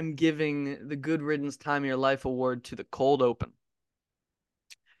I right. am giving the Good Riddance Time of Your Life award to the cold open.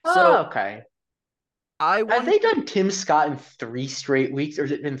 So Oh, okay. I Have wonder, they done Tim Scott in 3 straight weeks, or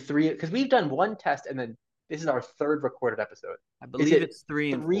has it been three? Because we've done one test, and then this is our third recorded episode. I Is believe it it's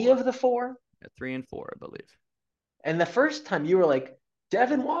three and three four. of the four? Yeah, three and four, I believe. And the first time you were like,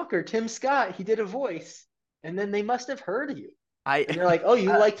 Devin Walker, Tim Scott, he did a voice. And then they must have heard of you. I And they're like, oh, you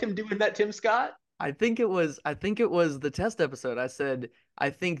I liked him doing that Tim Scott? I think it was the test episode. I said I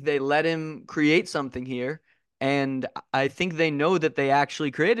think they let him create something here, and I think they know that they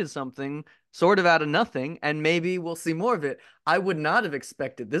actually created something sort of out of nothing, and maybe we'll see more of it. I would not have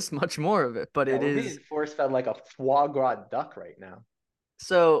expected this much more of it, but Yeah, it we're being is. force fed like a foie gras duck right now.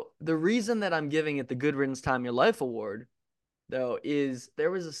 So the reason that I'm giving it the Good Riddance Time Your Life award, though, is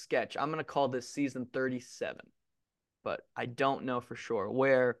there was a sketch. I'm gonna call this season 37, but I don't know for sure,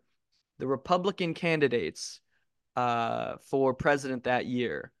 where the Republican candidates for president that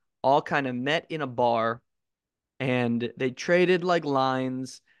year all kind of met in a bar and they traded like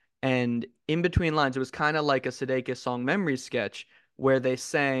lines. And in between lines, it was kind of like a Sudeikis song memory sketch where they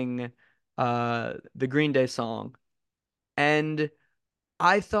sang the Green Day song. And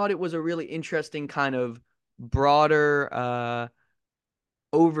I thought it was a really interesting kind of broader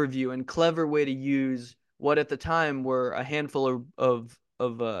overview and clever way to use what at the time were a handful of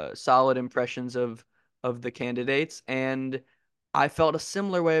solid impressions of the candidates. And I felt a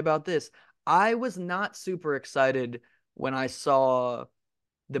similar way about this. I was not super excited when I saw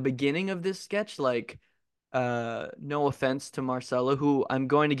the beginning of this sketch. Like, no offense to Marcelo, who I'm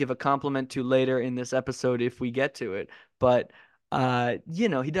going to give a compliment to later in this episode if we get to it, but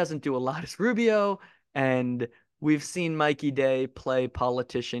he doesn't do a lot as Rubio, and we've seen Mikey Day play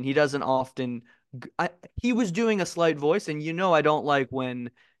politician. He doesn't often. He was doing a slight voice, and I don't like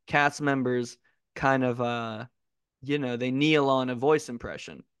when cast members kind of they kneel on a voice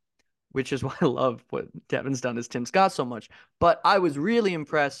impression, which is why I love what Devin's done as Tim Scott so much. But I was really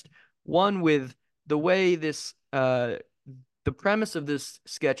impressed, one, with the way the premise of this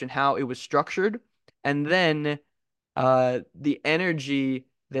sketch and how it was structured, and then the energy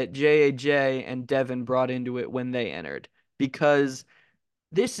that JAJ and Devin brought into it when they entered. Because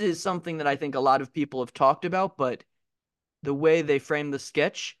this is something that I think a lot of people have talked about, but the way they framed the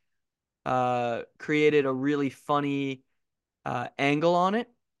sketch created a really funny angle on it,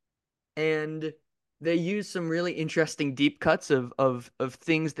 and they use some really interesting deep cuts of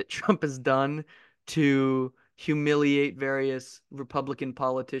things that Trump has done to humiliate various Republican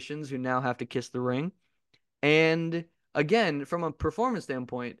politicians who now have to kiss the ring. And again, from a performance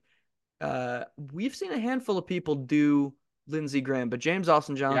standpoint, we've seen a handful of people do Lindsey Graham, but James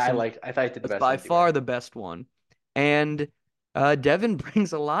Austin Yeah, Johnson I thought he did the was best by Lindsey Graham. far the best one. And Devin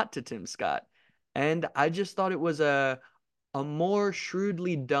brings a lot to Tim Scott. And I just thought it was a more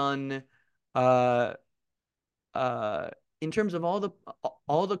shrewdly done uh uh in terms of all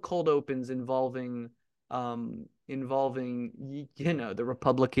the cold opens involving the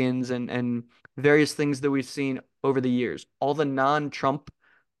Republicans and various things that we've seen over the years. All the non-Trump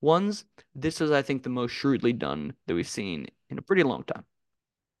ones, this was, I think, the most shrewdly done that we've seen in a pretty long time.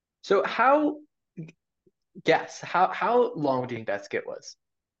 So how long do you think that skit was?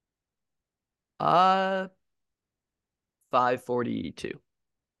 Uh 542.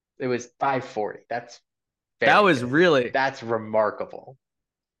 It was 540. That's That very was good. really. That's remarkable.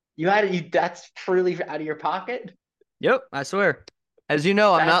 You had it, you that's truly out of your pocket? Yep, I swear. As you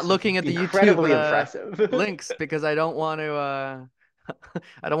know, I'm not That's looking at the YouTube incredibly impressive. links because I don't want to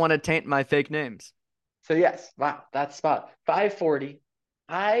I don't want to taint my fake names. So yes, wow, that's spot 540.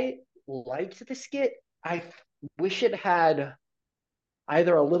 I liked the skit. I wish it had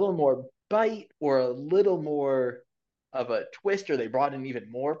either a little more bite or a little more of a twist, or they brought in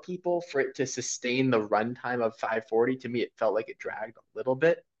even more people for it to sustain the runtime of 540. To me, it felt like it dragged a little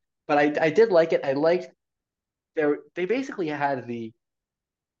bit, but I did like it. I liked they basically had the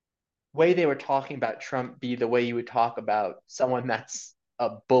way they were talking about Trump be the way you would talk about someone that's a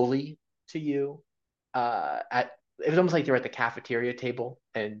bully to you. At It was almost like they were at the cafeteria table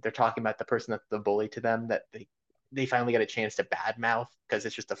and they're talking about the person that's the bully to them that they finally get a chance to badmouth because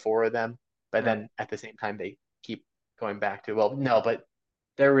it's just the four of them. But Right. then at the same time they keep going back to, well, no, but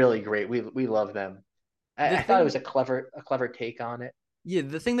they're really great. We love them. The I thought it was thing, a clever take on it. yeah,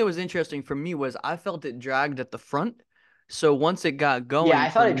 the thing that was interesting for me was I felt it dragged at the front. So once it got Yeah, going I for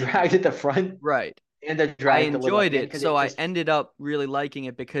thought it me, dragged at the front right, and it I dragged a little at enjoyed the end it. because So it I just ended up really liking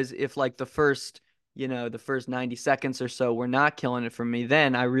it because if like the first 90 seconds or so were not killing it for me,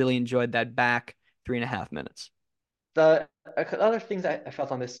 then I really enjoyed that back 3.5 minutes. the other things I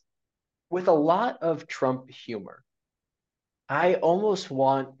felt on this. with a lot of Trump humor, I almost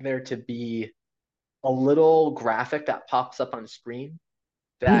want there to be a little graphic that pops up on screen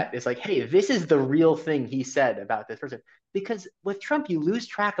that is like, hey, this is the real thing he said about this person. Because with Trump, you lose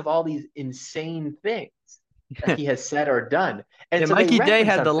track of all these insane things that he has said or done. And Yeah, so they Mikey Day reference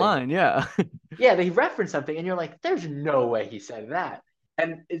had the something. line. Yeah. Yeah, they reference something, and you're like, there's no way he said that.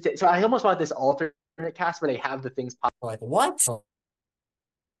 And so I almost want this alternate cast where they have the things pop. Like, what?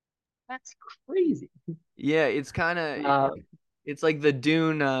 That's crazy. Yeah, it's kind of Um, it's like the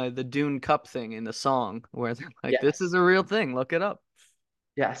Dune Cup thing in the song where they're like, "This is yes, a real thing. Look it up."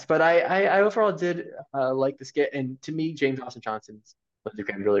 yes, but I overall did like the skit, and to me, James Austin Johnson's Lindsey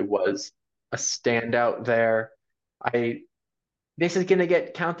Graham really was a standout there. I This is going to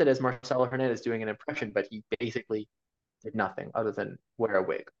get counted as Marcelo Hernandez doing an impression, but he basically did nothing other than wear a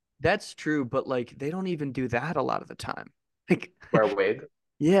wig. That's true, but like they don't even do that a lot of the time. Like, Wear a wig.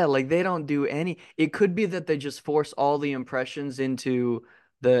 yeah, like they don't do any. It could be that they just force all the impressions into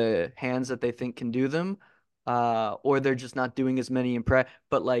the hands that they think can do them, or they're just not doing as many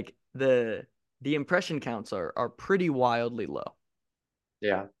But like the impression counts are pretty wildly low.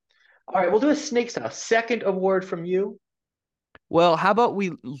 Yeah. All right, we'll do a snake style. Second award from you. Well,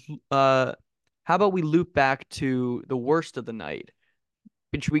 uh how about we loop back to the worst of the night,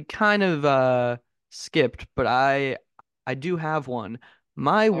 which we kind of skipped, but I do have one.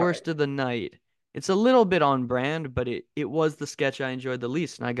 My All right, worst of the night. It's a little bit on brand, but it was the sketch I enjoyed the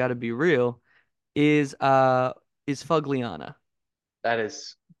least, and I gotta be real, is Fugliana. that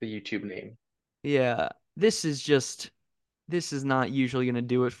is the YouTube name. Yeah, this is not usually gonna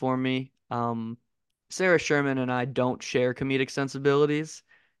do it for me. Sarah Sherman and I don't share comedic sensibilities,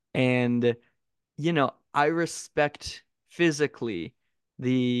 and I respect physically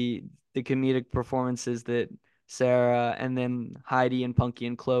the the comedic performances that Sarah and then Heidi and Punky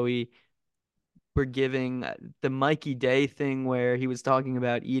and Chloe were giving. The Mikey Day thing where he was talking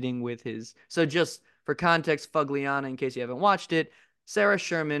about eating with his. So just for context, Fugliana, in case you haven't watched it, Sarah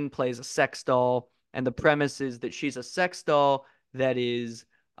Sherman plays a sex doll, and the premise is that she's a sex doll that is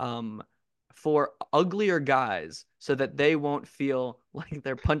um for uglier guys so that they won't feel like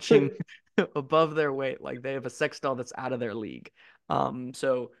they're punching above their weight, like they have a sex doll that's out of their league.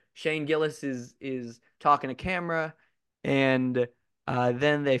 So Shane Gillis is talking to camera, and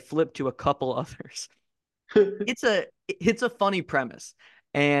then they flip to a couple others. It's a funny premise,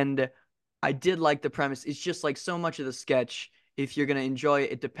 and I did like the premise. It's just like so much of the sketch. If you're gonna enjoy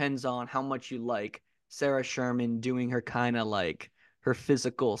it, it depends on how much you like Sarah Sherman doing her kind of like her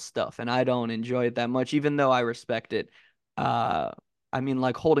physical stuff, and I don't enjoy it that much, even though I respect it. Uh, I mean,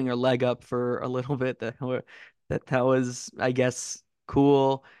 like holding her leg up for a little bit that was, I guess,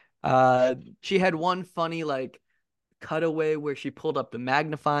 cool. She had one funny like cutaway where she pulled up the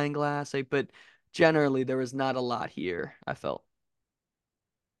magnifying glass, like, but generally there was not a lot here, I felt.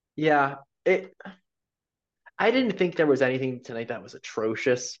 Yeah, it. I didn't think there was anything tonight that was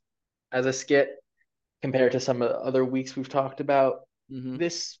atrocious as a skit compared to some of the other weeks we've talked about. Hmm.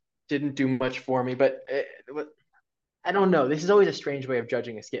 This didn't do much for me, but I don't know. This is always a strange way of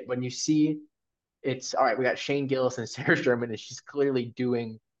judging a skit. When you see it's all right, we got Shane Gillis and Sarah Sherman, and she's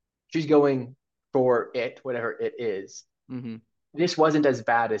going for it, whatever it is. Hmm. This wasn't as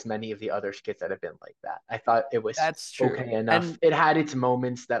bad as many of the other skits that have been like that. I thought it was That's true. okay enough. And It had its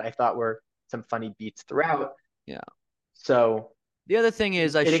moments that I thought were some funny beats throughout. yeah. So The other thing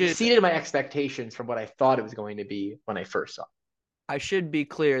is it exceeded my expectations from what I thought it was going to be when I first saw I should be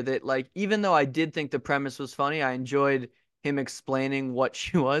clear that like even though I did think the premise was funny, I enjoyed him explaining what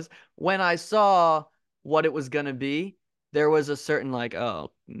she was. When I saw what it was gonna be, there was a certain like,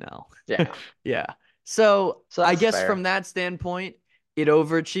 oh no. it. Yeah. Yeah. So So I that's guess from fair. that standpoint, it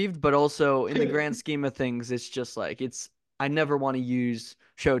overachieved, but also in the grand scheme of things, it's just like I never want to use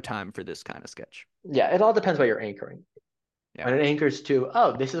Showtime for this kind of sketch. Yeah, it all depends what you're anchoring. Yeah. When it anchors to,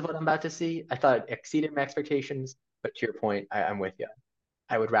 oh, this is what I'm about to see, I thought it exceeded my expectations. But to your point, I'm with you.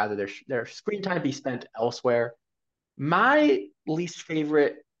 I would rather their screen time be spent elsewhere. My least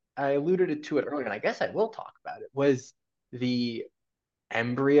favorite, I alluded to it earlier, and I guess I will talk about it, was the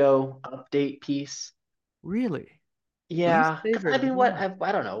embryo update piece. Really? Least Yeah, because I favorite. mean, Why?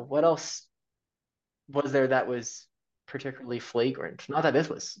 I don't know what else was there that was particularly flagrant. Not that this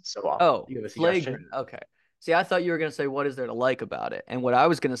was so awful. Oh, You have a suggestion? flagrant. Okay. See, I thought you were going to say, what is there to like about it? And what I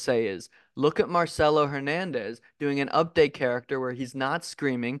was going to say is, look at Marcelo Hernandez doing an update character where he's not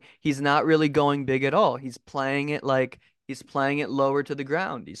screaming. He's not really going big at all. He's playing it lower to the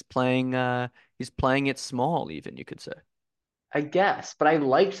ground. He's playing it small, even, you could say. I guess, but I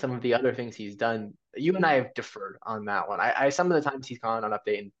liked some of the other things he's done. You and I have differed on that one. I some of the times he's gone on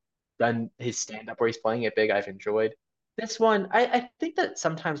update and done his stand up where he's playing it big. I've enjoyed this one. I think that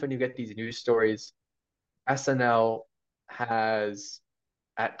sometimes when you get these news stories, SNL has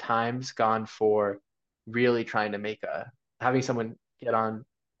at times gone for really trying to make a having someone get on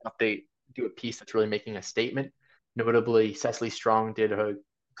update, do a piece that's really making a statement. Notably, Cecily Strong did a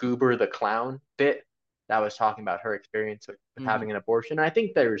Goober the Clown bit that was talking about her experience with Hmm. having an abortion. And I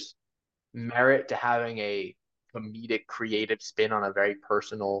think there's merit to having a comedic, creative spin on a very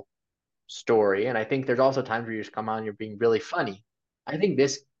personal story. And I think there's also times where you just come on, you're being really funny. I think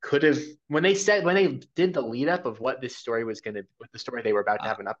this could have when they did the lead up of what this story was gonna what the story they were about to Uh,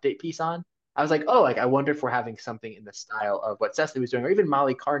 have an update piece on, I was like, oh, like I wonder if we're having something in the style of what Cecily was doing, or even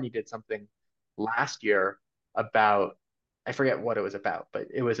Molly Carney did something last year about I forget what it was about, but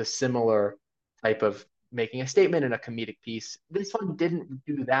it was a similar type of making a statement in a comedic piece. This one didn't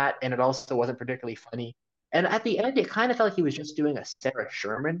do that, and it also wasn't particularly funny. And at the end, it kind of felt like he was just doing a Sarah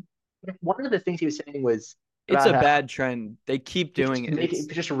Sherman. One of the things he was saying was it's a about bad trend. They keep doing it. It's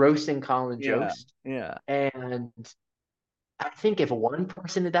just roasting Colin yeah, Jost. yeah. And I think if one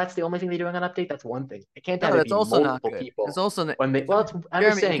person that's the only thing they're doing on update, that's one thing. It can't No, have it that's be also not multiple good. It's people also not, when they well, I'm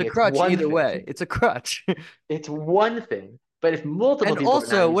just Jeremy, it's saying a it's crutch one either thing. way. It's a crutch. It's one thing. But if multiple And people are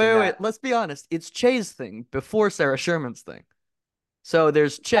now also, using wait, that, let's be honest. It's Che's thing before Sarah Sherman's thing. So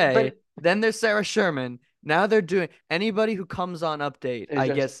there's Che, but then there's Sarah Sherman. Now they're doing anybody who comes on update, it's I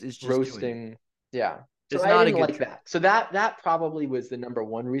just guess, is just doing it. roasting. Yeah. So It's I not a didn't good like trend. that. So that probably was the number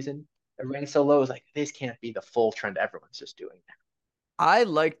one reason it ran so low. Is like this can't be the full trend everyone's just doing. I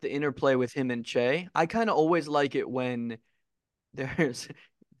like the interplay with him and Che. I kind of always like it when there's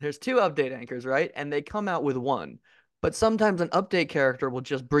there's two update anchors, right? And they come out with one. But sometimes an update character will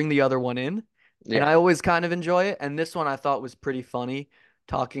just bring the other one in, and Yeah. I always kind of enjoy it. And this one I thought was pretty funny,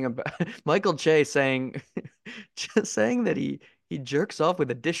 talking about Michael Che saying just saying that he jerks off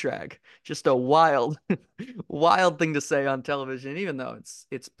with a dish rag. Just a wild wild thing to say on television, even though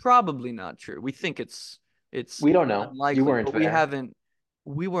it's probably not true. We think it's We don't know. You unlikely, weren't but we there. haven't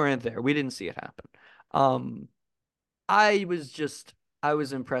we weren't there. We didn't see it happen. Um I was just I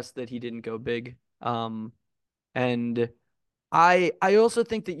was impressed that he didn't go big. And I also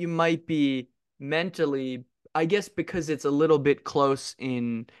think that you might be mentally, I guess because it's a little bit close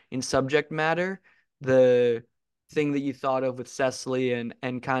in subject matter, the thing that you thought of with Cecily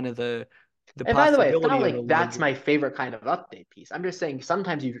and kind of the And by the way, it's not possibility of a like that's liberal. my favorite kind of update piece. I'm just saying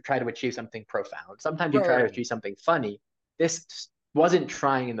sometimes you try to achieve something profound. Sometimes you Right, try to right. achieve something funny. This wasn't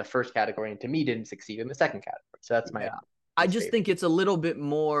trying in the first category and to me didn't succeed in the second category. So that's my Yeah. I least just favorite. think it's a little bit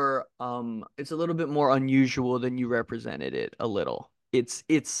more unusual than you represented it a little. It's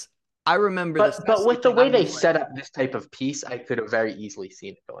I remember the But Cecily with the thing. I way they was like, set up this type of piece, I could have very easily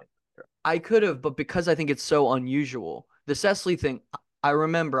seen it going through. I could have, but because I think it's so unusual, the Cecily thing, I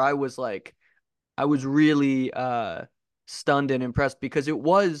remember I was like, I was really stunned and impressed because it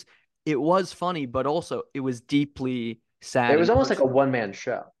was funny, but also it was deeply It sad was and almost like a personal. one-man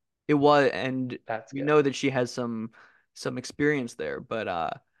show. It was, and That's we good. know that she has some experience there, but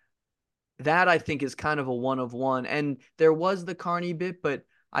that I think is kind of a one of one. And there was the Carney bit, but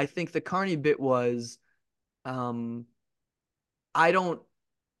I think the Carney bit was um I don't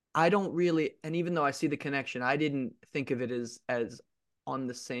I don't really, and even though I see the connection, I didn't think of it as on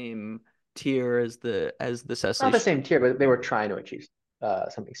the same tier as the Not Cecily the Strong. same tier, but they were trying to achieve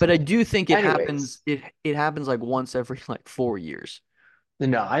something But I similar. do think it happens Anyways, it happens like once every like 4 years.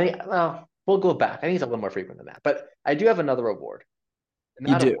 no, I think well, we'll go back. I think it's a little more frequent than that. But I do have another award, and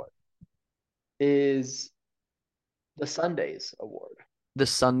You that do. award is the Sundays Award The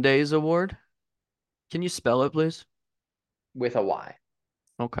Sundays Award. Can you spell it, please? with a Y.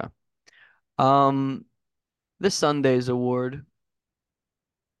 Okay. Um, the Sundays Award,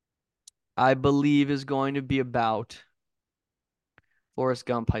 I believe, is going to be about Forrest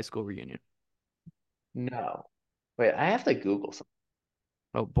Gump High School Reunion. No, wait, I have to Google something.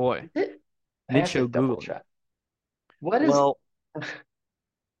 Oh boy. Is it? I have to Mid-show double Googling. check. What is? Well,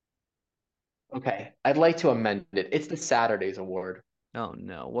 Okay, I'd like to amend it. It's the Saturdays Award. oh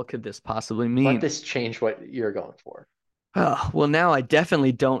no, what could this possibly Let mean? this change what you're going for. Oh, well, now I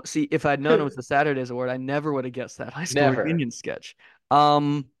definitely don't see. If I'd known it was the Saturdays Award, I never would have guessed that high school Never. reunion sketch.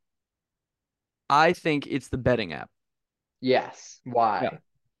 Um, I think it's the betting app. Yes. Yeah. Why?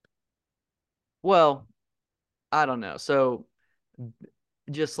 Well, I don't know. So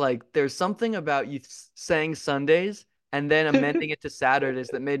just like there's something about you saying Sundays and then amending it to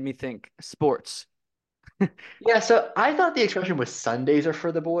Saturdays that made me think sports. Yeah, so I thought the expression was Sundays are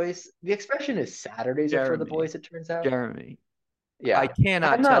for the boys. The expression is Saturdays are for the Jeremy, boys, it turns out. Jeremy, I Yeah.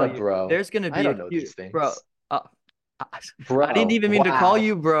 I'm cannot not tell a you. bro. There's gonna I be a don't know cute these bro. things. Uh, I didn't Bro, even mean to call wow.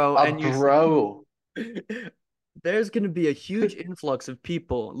 you bro, A and you said bro. there's going to be a huge influx of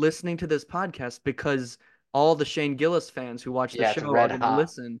people listening to this podcast because all the Shane Gillis fans who watch the Yeah, it's show are red going to hot.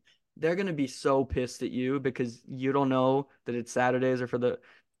 listen. They're going to be so pissed at you because you don't know that it's Saturdays or for the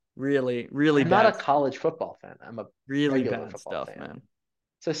really, really I'm not a bad, college football fan. I'm a really regular bad football stuff, fan. man.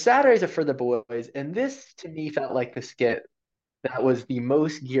 So Saturdays are for the boys, and this to me felt like the skit that was the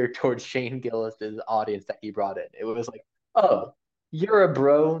most geared towards Shane Gillis's audience that he brought in. It was like, oh, you're a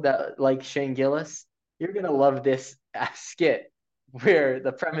bro that like Shane Gillis. You're gonna love this skit where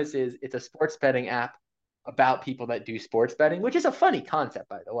the premise is it's a sports betting app about people that do sports betting, which is a funny concept,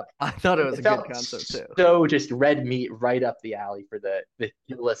 by the way. I thought it And was it a good felt concept too. so just red meat right up the alley for the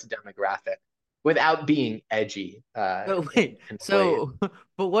Gillis demographic without being edgy But in, wait, in the way. so,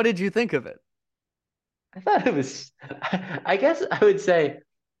 but what did you think of it? I thought it was, I guess I would say,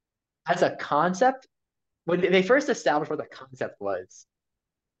 as a concept, when they first established what the concept was,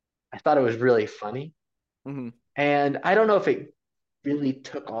 I thought it was really funny. Hmm. And I don't know if it really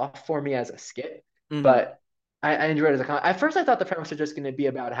took off for me as a skit, Hmm. but I enjoyed it as a At first, I thought the premise was just going to be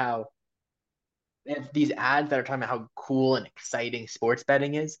about how they have these ads that are talking about how cool and exciting sports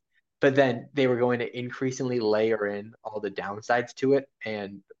betting is, but then they were going to increasingly layer in all the downsides to it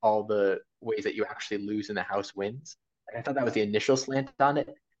and all the ways that you actually lose and the house wins. And I thought that was the initial slant on it,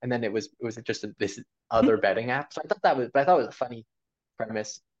 and then it was just this other betting app. So I thought that was, but I thought it was a funny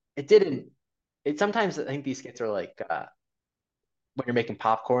premise. It didn't. It sometimes I think these skits are like when you're making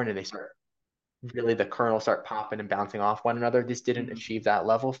popcorn and they start really the kernels start popping and bouncing off one another. This didn't Hmm. achieve that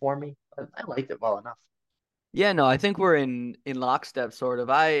level for me. I liked it well enough. Yeah, no, I think we're in lockstep sort of.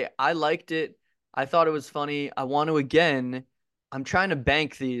 I liked it. I thought it was funny. I want to again. I'm trying to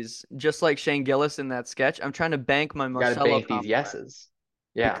bank these, just like Shane Gillis in that sketch. I'm trying to bank my You got to Marcelo bank these compliment yeses.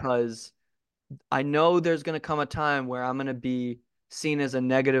 Yeah. because I know there's going to come a time where I'm going to be seen as a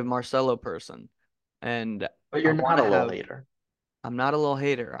negative Marcelo person. And But I you're want not to a little have, hater. I'm not a little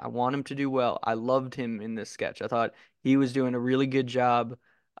hater. I want him to do well. I loved him in this sketch. I thought he was doing a really good job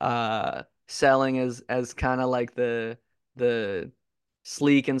selling as kind of like the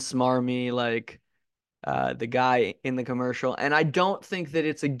sleek and smarmy like the guy in the commercial. And I don't think that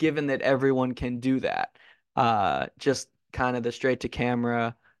it's a given that everyone can do that. Just kind of the straight to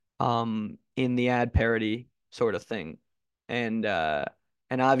camera, in the ad parody sort of thing. And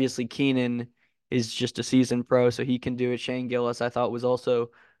and obviously Keenan is just a seasoned pro, so he can do it. Shane Gillis, I thought, was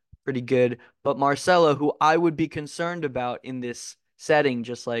also pretty good. But Marcelo, who I would be concerned about in this setting,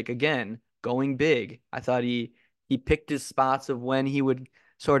 just like again, going big. I thought he picked his spots of when he would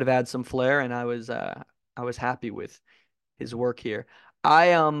sort of add some flair, and I was happy with his work here.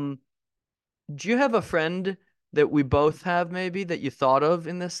 I do you have a friend that we both have maybe that you thought of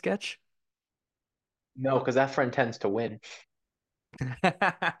in this sketch? No, because that friend tends to win.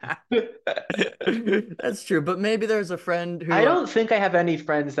 That's true, but maybe there's a friend I who don't think I have any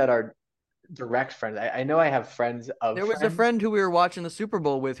friends that are direct friends. I know I have friends of there was a friends, friend who we were watching the Super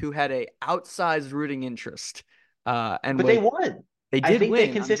Bowl with who had a outsized rooting interest, and but was they won. they I did think they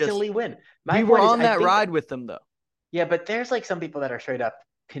win. I'm just consistently win. My we were point is, on I that think, ride with them though. yeah, but there's like some people that are straight up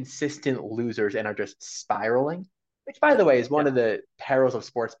consistent losers and are just spiraling, which, by the way, is one Yeah, of the perils of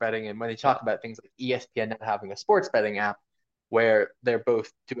sports betting. And when they yeah. talk about things like ESPN not having a sports betting app where they're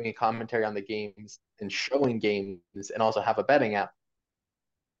both doing a commentary on the games and showing games and also have a betting app,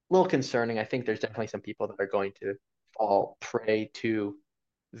 a little concerning. I think there's definitely some people that are going to fall prey to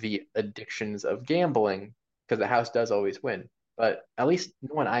the addictions of gambling because the house does always win. But at least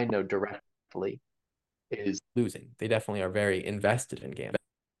no one I know directly is losing. They definitely are very invested in gambling.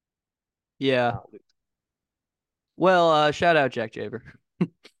 Yeah. not losing. Well, shout out Jack Jaber.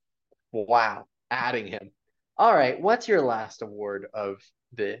 Wow, adding him. All right, what's your last award of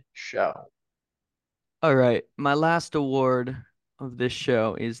the show? All right, my last award of this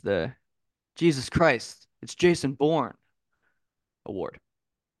show is the Jesus Christ, it's Jason Bourne award.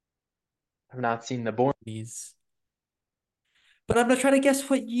 I've not seen the Born. These, but I'm gonna try to guess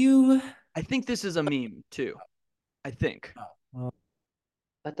what you. I think this is a meme too. I think. Oh,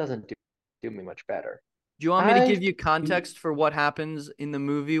 That doesn't do me much better. Do you want me to I give you context for what happens in the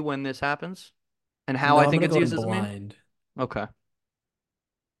movie when this happens and how no, I I'm think gonna it's go in used as a meme? blind. Okay.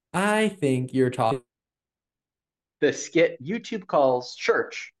 I think you're talking. the skit YouTube calls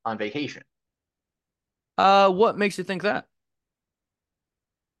church on vacation What makes you think that?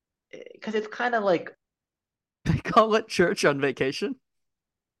 because it's kind of like They call it church on vacation.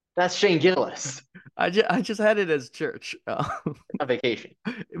 that's Shane Gillis I just had it as church. on vacation.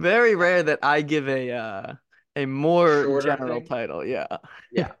 Very rare that I give a more Shorter general thing. title. Yeah.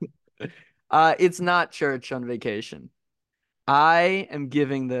 Yeah. It's not church on vacation. I am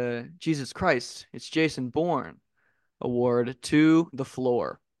giving the Jesus Christ, it's Jason Bourne award to the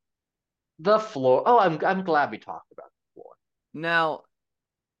floor. The floor. Oh, I'm glad we talked about the floor. Now,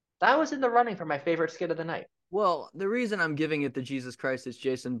 That was in the running for my favorite skit of the night. well, the reason I'm giving it the Jesus Christ is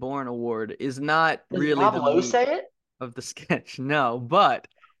Jason Bourne award is not Does really Rob the Lowe meat say it? of the sketch. No, but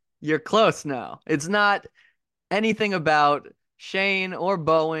you're close now. It's not anything about Shane or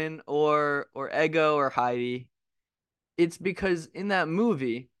Bowen or Ego or Heidi. It's because in that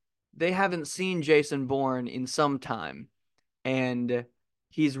movie, they haven't seen Jason Bourne in some time, and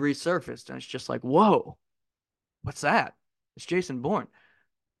he's resurfaced, and it's just like, whoa, what's that? It's Jason Bourne.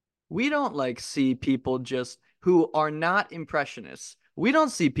 We don't like see people just who are not impressionists. We don't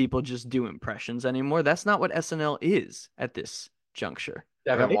see people just do impressions anymore. That's not what SNL is at this juncture,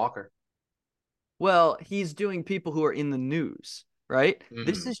 Devin right? Walker. Well, he's doing people who are in the news, right?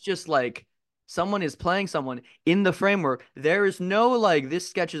 This Mm-hmm. is just like someone is playing someone in the framework. There is no like this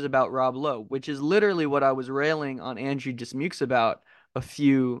sketch is about Rob Lowe, which is literally what I was railing on Andrew Dismukes about a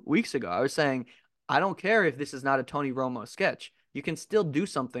few weeks ago. I was saying, I don't care if this is not a Tony Romo sketch. You can still do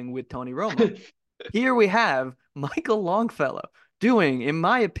something with Tony Romo. Here we have Michael Longfellow doing, in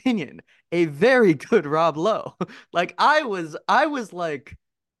my opinion, a very good Rob Lowe. Like I was like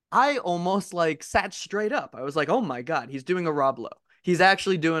I almost like sat straight up. I was like, "Oh my God, he's doing a Rob Lowe. He's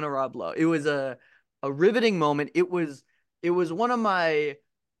actually doing a Rob Lowe." It was a riveting moment. It was one of my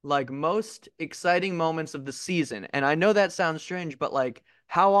like most exciting moments of the season. And I know that sounds strange, but like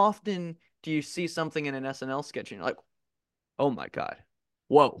how often do you see something in an SNL sketch and you're like, "Oh my God.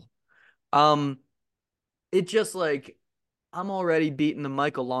 Whoa." Um it just like I'm already beating the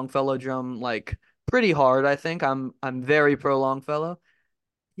Michael Longfellow drum like pretty hard, I think. I'm very pro Longfellow.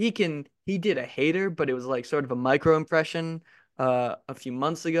 He did a hater, but it was like sort of a micro impression a few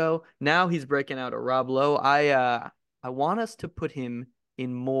months ago. Now he's breaking out a Rob Lowe. I want us to put him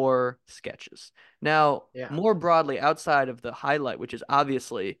in more sketches. Now, Yeah. more broadly, outside of the highlight, which is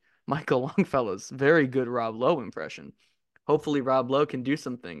obviously Michael Longfellow's very good Rob Lowe impression. Hopefully Rob Lowe can do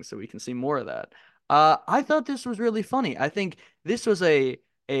some things so we can see more of that. I thought this was really funny. I think this was a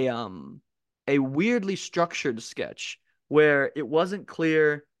um a weirdly structured sketch where it wasn't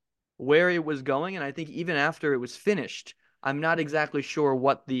clear where it was going. And I think even after it was finished, I'm not exactly sure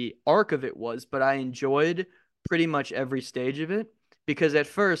what the arc of it was, but I enjoyed pretty much every stage of it because at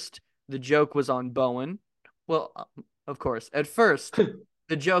first the joke was on Bowen. Well, of course, at first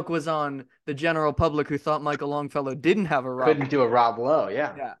the joke was on the general public who thought Michael Longfellow didn't have a Rob. Couldn't do a Rob Lowe.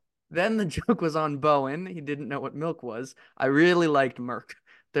 Yeah. Yeah. Then the joke was on Bowen. He didn't know what milk was. I really liked Merc.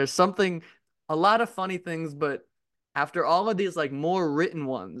 There's something, a lot of funny things, but after all of these like more written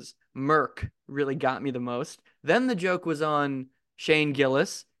ones, Merc really got me the most. Then the joke was on Shane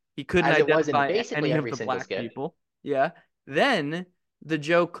Gillis. He couldn't As it was in identify basically any of every the single black sketch. people. Yeah. Then the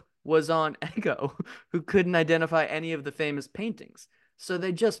joke was on Ego, who couldn't identify any of the famous paintings. So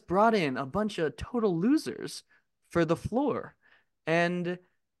they just brought in a bunch of total losers for the floor. And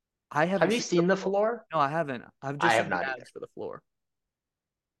I haven't Have you seen the seen The floor. Floor? No, I haven't. I've I just have seen not the either. ads for the floor.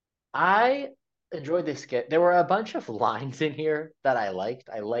 I enjoyed this skit. There were a bunch of lines in here that I liked.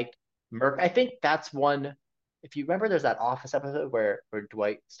 I liked Merc. I think that's one. If you remember, there's that Office episode where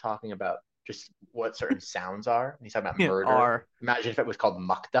Dwight's talking about just what certain sounds are. And he's talking about Yeah, murder. R. Imagine if it was called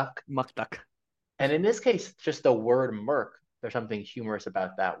muck duck. Mukduk. And in this case, just the word merc. There's something humorous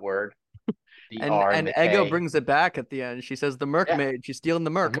about that word. The And R and and the Ego K. brings it back at the end. She says the Merc Yeah, maid. She's stealing the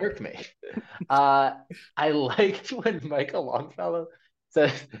the Merc. merc mate. Uh, I liked when Michael Longfellow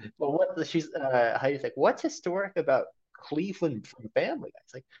says, "Well, what she's how do you think? What's historic about Cleveland from Family Guy?"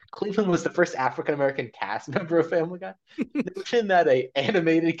 It's like Cleveland was the first African American cast member of Family Guy. The notion that a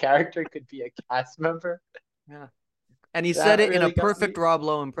animated character could be a cast member Yeah. And he said that it in a really got perfect me. Rob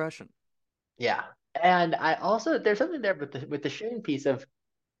Lowe impression. Yeah, and I also there's something there with the Shane piece of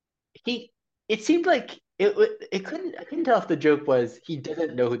he. It seemed like it couldn't I couldn't tell if the joke was he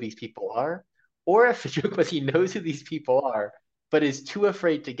doesn't know who these people are, or if the joke was he knows who these people are, but is too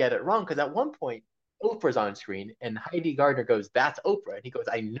afraid to get it wrong. Because at one point, Oprah's on screen and Heidi Gardner goes, "That's Oprah," and he goes,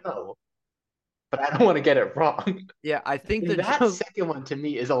 "I know, but I don't want to get it wrong." Yeah, I think the And that joke second one to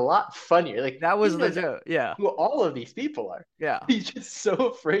me is a lot funnier. Like that he was the knows joke. Yeah. who all of these people are. Yeah. He's just so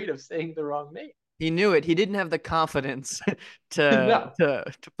afraid of saying the wrong name. He knew it. He didn't have the confidence to No,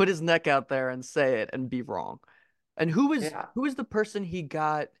 to put his neck out there and say it and be wrong. And yeah, who was the person he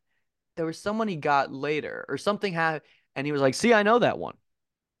got? There was someone he got later or something happened and he was like, "See, I know that one."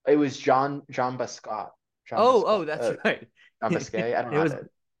 it was John Bascott, John Oh, Bascott, that's right. John Basquet. I don't It know how was to.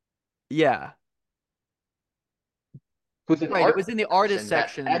 yeah. who's an Right. It art was in the artist person that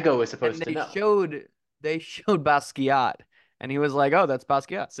section, Ego is and supposed to know. they showed Basquiat, and he was like, "Oh, that's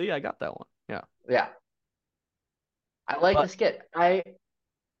Basquiat. See, I got that one." Yeah. Yeah, I like But the skit.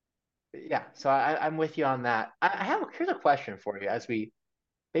 Yeah, so I'm with you on that. I have here's a question for you as we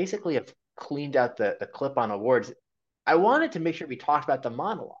basically have cleaned out the clip on awards. I wanted to make sure we talked about the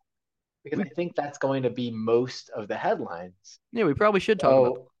monologue because we I think that's going to be most of the headlines. yeah, we probably should talk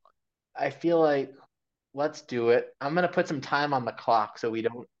about that. So I feel like let's do it. I'm gonna put some time on the clock so we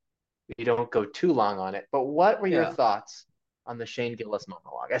don't go too long on it. But what were your Yeah. thoughts on the Shane Gillis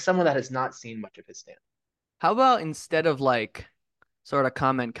monologue? As someone that has not seen much of his stand, How about instead of like sort of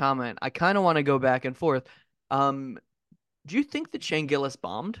comment, I kind of want to go back and forth. Um, do you think that Shane Gillis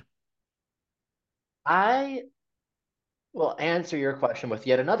bombed? I will answer your question with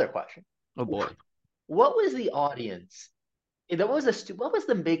yet another question. Oh boy. What was the audience? What was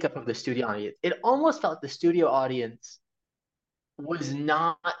the makeup of the studio audience? It almost felt like the studio audience was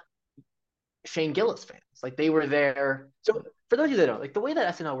not Shane Gillis fans. Like they were there. So for those of you that don't, like the way that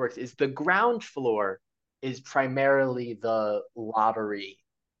SNL works is the ground floor is primarily the lottery.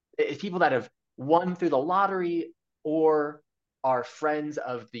 It's people that have won through the lottery or are friends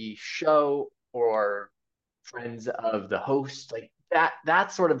of the show or friends of the host. Like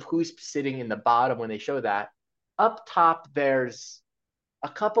that's sort of who's sitting in the bottom when they show that. Up top, there's a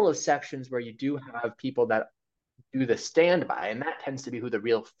couple of sections where you do have people that do the standby, and that tends to be who the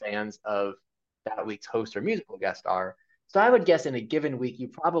real fans of that week's host or musical guest are. So I would guess in a given week, you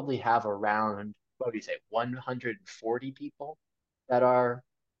probably have around, what would you say, 140 people that are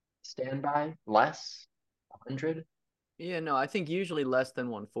standby, less, 100. Yeah, no, I think usually less than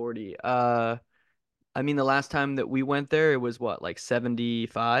 140. I mean, the last time that we went there, it was what, like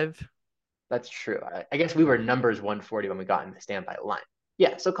 75? That's true. I guess we were numbers 140 when we got in the standby line.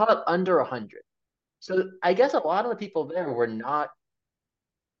 Yeah, so call it under 100. So I guess a lot of the people there were not,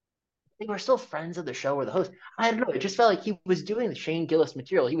 they were still friends of the show or the host. I don't know. It just felt like he was doing the Shane Gillis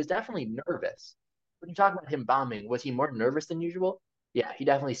material. He was definitely nervous. When you talk about him bombing, was he more nervous than usual? Yeah, he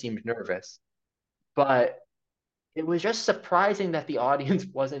definitely seemed nervous. But it was just surprising that the audience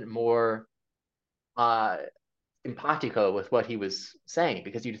wasn't more uh, simpatico with what he was saying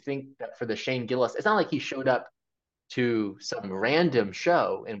because you'd think that for the Shane Gillis, it's not like he showed up to some random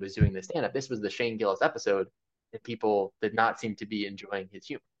show and was doing the stand up. This was the Shane Gillis episode, and people did not seem to be enjoying his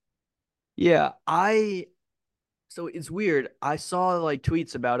humor. Yeah, so it's weird. I saw like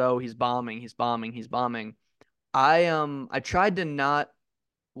tweets about, oh, he's bombing, he's bombing, he's bombing. I tried to not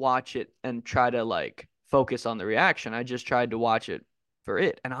watch it and try to like focus on the reaction. I just tried to watch it for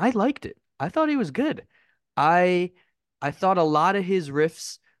it, and I liked it. I thought he was good. I I thought a lot of his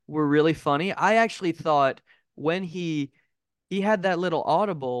riffs were really funny. I actually thought when he had that little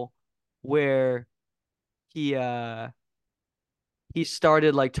audible where he he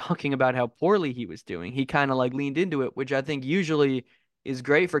started like talking about how poorly he was doing. He kind of like leaned into it, which I think usually is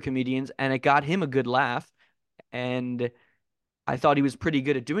great for comedians, and it got him a good laugh. And I thought he was pretty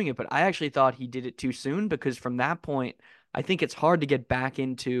good at doing it, but I actually thought he did it too soon because from that point, I think it's hard to get back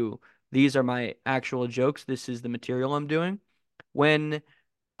into these are my actual jokes. This is the material I'm doing. When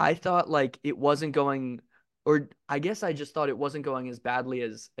I thought like it wasn't going, or I guess I just thought it wasn't going as badly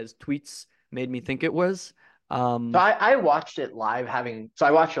as tweets made me think it was. So Um, I watched it live, so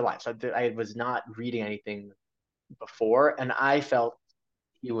I watched it live. So I was not reading anything before, and I felt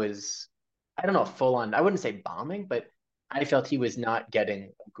he was, I don't know, full on. I wouldn't say bombing, but I felt he was not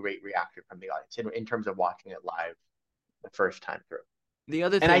getting a great reaction from the audience in terms of watching it live the first time through. the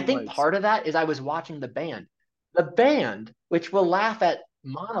other And I thing think was, part of that is I was watching the band. The band, which will laugh at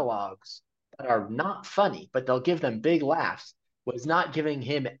monologues that are not funny, but they'll give them big laughs, was not giving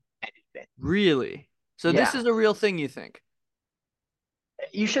him anything. really. So this Yeah. is a real thing, you think?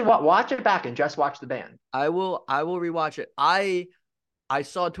 You should watch it back and just watch the band. I will rewatch it. I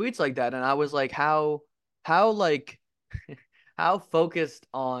saw tweets like that and I was like, how like how focused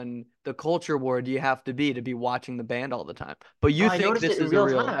on the culture war do you have to be watching the band all the time? But Oh, you I think noticed this it in is a real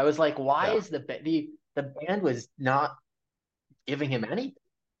time. real, I was like, why yeah. is the band was not giving him anything?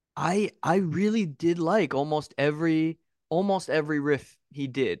 I really did like almost every riff he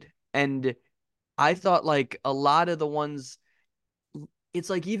did. And I thought like a lot of the ones it's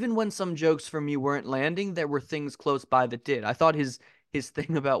like even when some jokes from me weren't landing, there were things close by that did. I thought his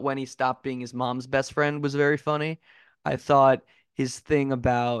thing about when he stopped being his mom's best friend was very funny. I thought his thing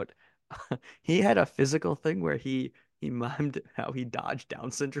about he had a physical thing where he mimed how he dodged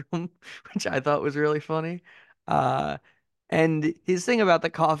Down syndrome, which I thought was really funny. Uh, and his thing about the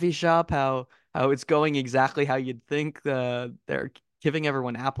coffee shop, how it's going exactly how you'd think. They're giving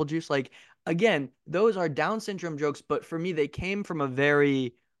everyone apple juice. Like again, those are Down syndrome jokes, but for me, they came from a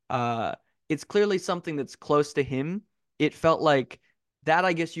very, uh, it's clearly something that's close to him. It felt like that,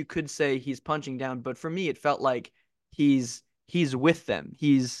 I guess you could say he's punching down, but for me, it felt like he's with them.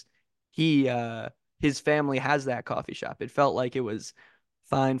 He, his family has that coffee shop. It felt like it was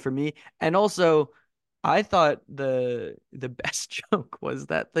fine for me. And also, I thought the best joke was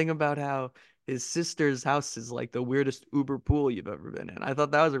that thing about how his sister's house is like the weirdest Uber pool you've ever been in. I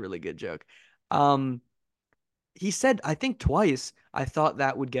thought that was a really good joke. Um, he said I think twice I thought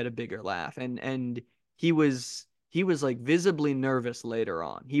that would get a bigger laugh, and he was like visibly nervous later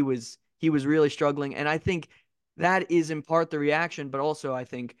on. He was really struggling, and I think that is in part the reaction, but also I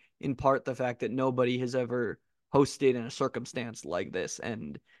think in part the fact that nobody has ever hosted in a circumstance like this,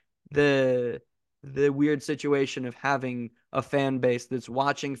 and the the weird situation of having a fan base that's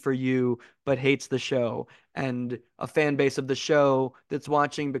watching for you but hates the show, and a fan base of the show that's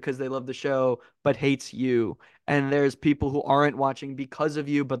watching because they love the show but hates you, and there's people who aren't watching because of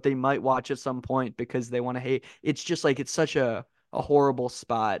you, but they might watch at some point because they want to hate. It's just like it's such a horrible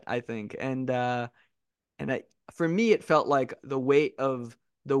spot, I think. And I for me it felt like the weight of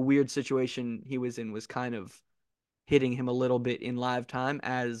the weird situation he was in was kind of hitting him a little bit in live time,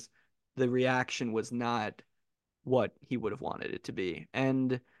 as the reaction was not what he would have wanted it to be.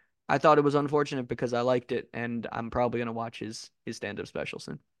 And I thought it was unfortunate because I liked it, and I'm probably gonna watch his stand-up special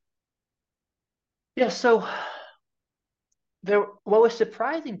soon. Yeah, so there what was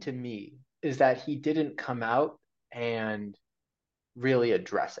surprising to me is that he didn't come out and really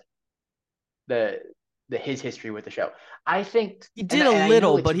address it, the the his history with the show. I think, He and did a and I know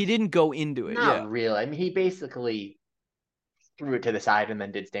little, it's but he didn't go into it. Yeah. not real. I mean, he basically threw it to the side and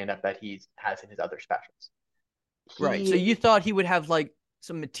then did stand up that he has in his other specials. Right. So He, you thought he would have like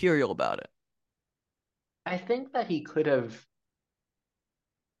some material about it. I think that he could have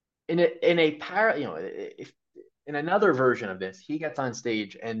in a para, if in another version of this, he gets on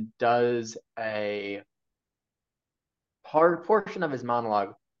stage and does a hard portion of his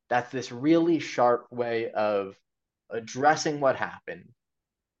monologue that's this really sharp way of addressing what happened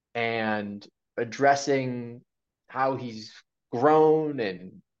and addressing how he's grown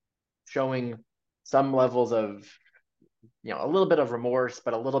and showing some levels of, a little bit of remorse,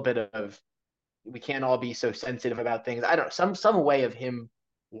 but a little bit of we can't all be so sensitive about things. I don't know, some way of him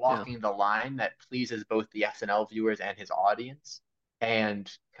Yeah. walking the line that pleases both the SNL viewers and his audience, and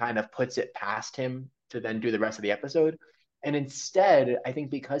kind of puts it past him to then do the rest of the episode. And instead, I think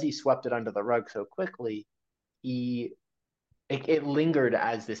because he swept it under the rug so quickly, he it lingered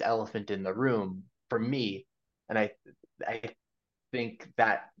as this elephant in the room for me, and I think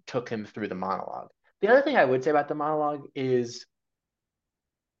that took him through the monologue. The other thing I would say about the monologue is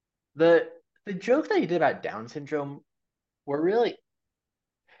the the jokes that he did about Down syndrome were really,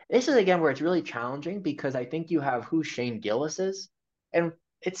 this is again where it's really challenging because I think you have who Shane Gillis is, and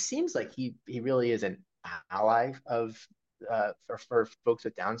it seems like he really is an ally of for folks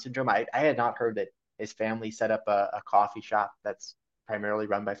with Down syndrome. I had not heard that his family set up a coffee shop that's primarily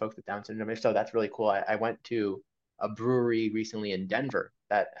run by folks with Down syndrome. If so, that's really cool. I went to a brewery recently in Denver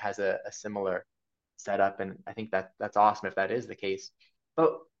that has a similar setup, and I think that's awesome if that is the case.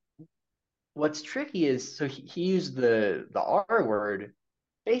 But what's tricky is, so he used the R word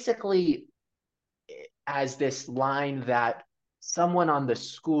basically as this line that someone on the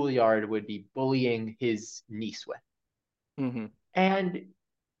schoolyard would be bullying his niece with. Hmm. And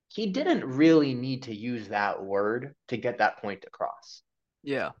he didn't really need to use that word to get that point across.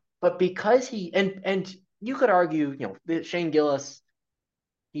 Yeah. But because and you could argue, Shane Gillis,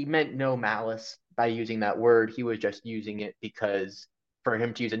 he meant no malice by using that word. He was just using it because for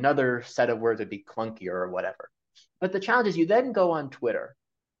him to use another set of words would be clunkier or whatever. But the challenge is you then go on Twitter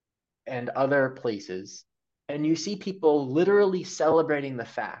and other places, and you see people literally celebrating the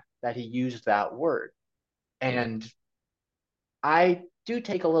fact that he used that word. Yeah. And I do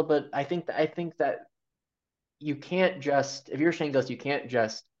take a little bit. I think that you can't just, if you're Shane Gillis, you can't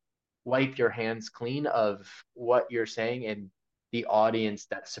just wipe your hands clean of what you're saying and the audience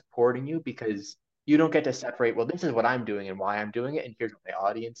that's supporting you, because you don't get to separate, well, this is what I'm doing and why I'm doing it, and here's what my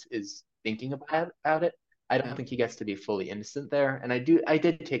audience is thinking about it. I don't Yeah. think he gets to be fully innocent there. And I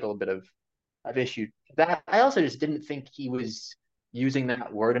did take a little bit of issue that. I also just didn't think he was using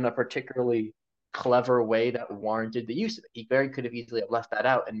that word in a particularly clever way that warranted the use of it. He very could have easily have left that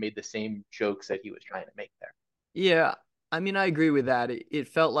out and made the same jokes that he was trying to make there. Yeah. I mean, I agree with that. It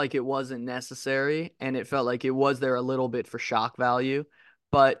felt like it wasn't necessary, and it felt like it was there a little bit for shock value.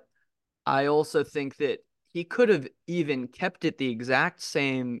 But I also think that he could have even kept it the exact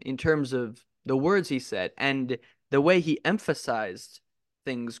same in terms of the words he said and the way he emphasized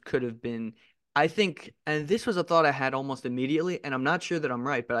things could have been. I think, and this was a thought I had almost immediately, and I'm not sure that I'm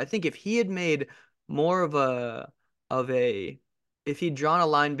right, but I think if he had made more of a if he'd drawn a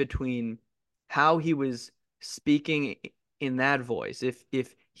line between how he was speaking in that voice, if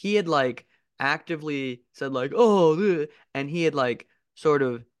he had like actively said like oh ugh," and he had like sort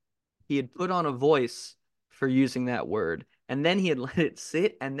of he had put on a voice for using that word, and then he had let it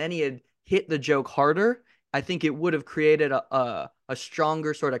sit, and then he had hit the joke harder, I think it would have created a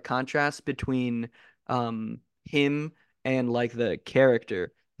stronger sort of contrast between him and like the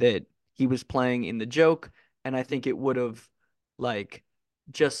character that he was playing in the joke. And I think it would have like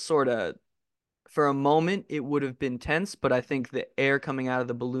just sort of for a moment it would have been tense, but I think the air coming out of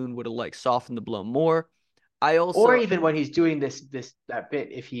the balloon would have like softened the blow more. I Or also even when he's doing that bit,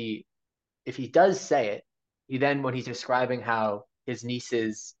 if he does say it, he then when he's describing how his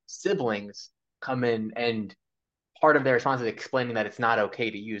niece's siblings come in and part of their response is explaining that it's not okay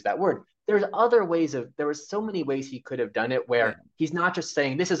to use that word. There's other ways of there was so many ways he could have done it yeah. where he's not just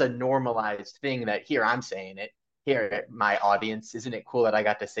saying this is a normalized thing that here I'm saying it, here my audience, isn't it cool that I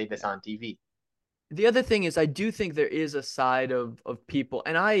got to say this on TV? The other thing is I do think there is a side of people,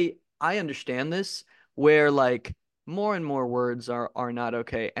 and I understand this, where like more and more words are not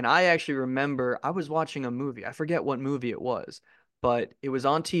okay. And I actually remember I was watching a movie. I forget what movie it was, but it was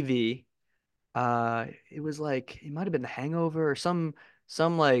on TV. It was like it might have been The Hangover or some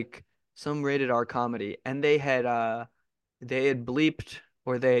like some rated R comedy, and they had bleeped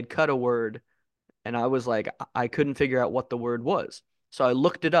or they had cut a word, and I was like I couldn't figure out what the word was. So I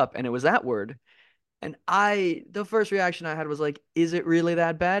looked it up and it was that word. And the first reaction I had was like, is it really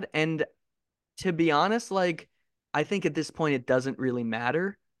that bad? And to be honest, like, I think at this point it doesn't really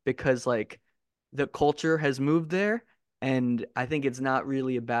matter because like the culture has moved there, and I think it's not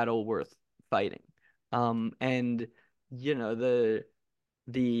really a battle worth fighting. And you know,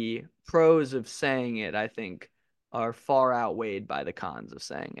 the pros of saying it, I think, are far outweighed by the cons of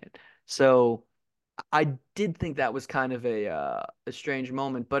saying it. So I did think that was kind of a strange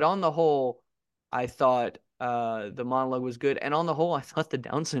moment, but on the whole, I thought the monologue was good, and on the whole, I thought the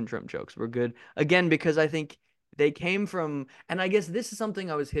Down syndrome jokes were good. Again, because I think they came from, and I guess this is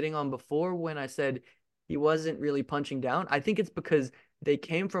something I was hitting on before when I said he wasn't really punching down. I think it's because they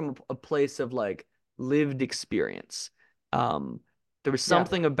came from a place of like lived experience. Um, there was Yeah.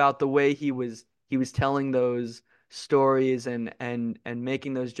 something about the way he was telling those stories and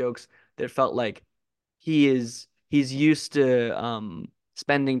making those jokes that felt like he's used to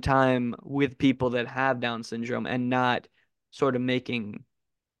spending time with people that have Down syndrome and not sort of making,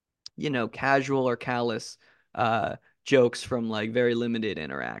 you know, casual or callous uh jokes from like very limited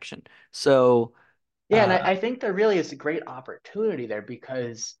interaction. So Yeah, and uh I think there really is a great opportunity there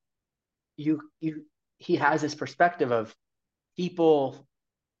because you he has this perspective of people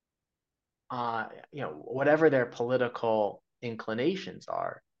whatever their political inclinations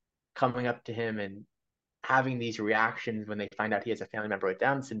are, coming up to him and having these reactions when they find out he has a family member with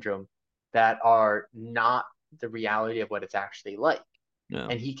Down syndrome that are not the reality of what it's actually like. no.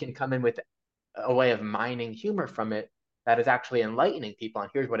 And he can come in with a way of mining humor from it that is actually enlightening people on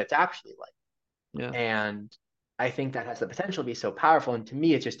here's what it's actually like. Yeah. And I think that has the potential to be so powerful. And to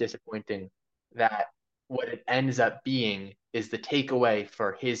me, it's just disappointing that what it ends up being is the takeaway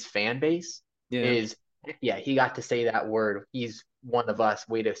for his fan base Yeah. is, yeah, he got to say that word. He's one of us.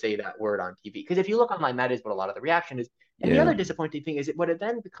 Way to say that word on TV. Because if you look online, that is what a lot of the reaction is. And the Yeah. other disappointing thing is what it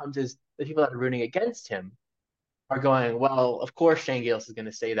then becomes is the people that are rooting against him are going, well, of course Shane Gillis is going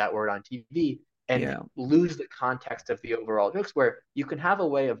to say that word on TV and Yeah. lose the context of the overall jokes where you can have a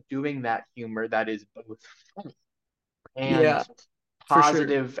way of doing that humor that is both funny Yeah, and for sure.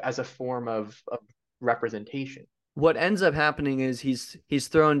 positive as a form of representation. What ends up happening is he's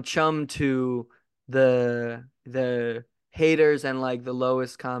thrown chum to the haters and like the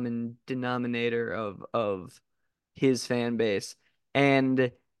lowest common denominator of his fan base.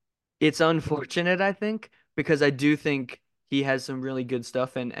 And it's unfortunate, I think, because I do think he has some really good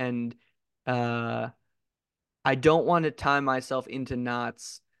stuff, and uh I don't want to tie myself into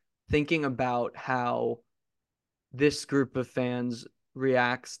knots thinking about how this group of fans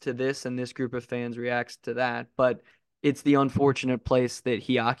reacts to this and this group of fans reacts to that, but it's the unfortunate place that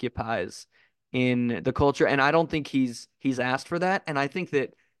he occupies in the culture, and I don't think he's asked for that. And I think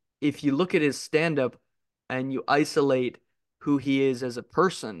that if you look at his stand up and you isolate who he is as a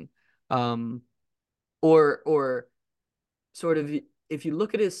person, um or sort of if you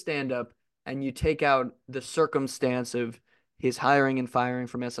look at his stand up and you take out the circumstance of his hiring and firing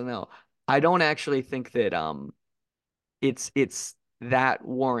from SNL, I don't actually think that it's that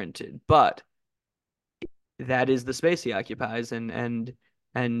warranted, but that is the space he occupies, and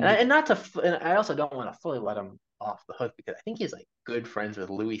And and not to, and I also don't want to fully let him off the hook because I think he's like good friends with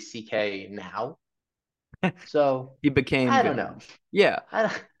Louis C.K. now. So he became I good don't know. friends. Yeah. I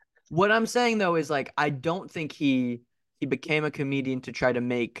don't, What I'm saying though is like I don't think he became a comedian to try to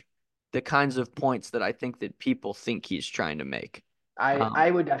make the kinds of points that I think that people think he's trying to make. Um, I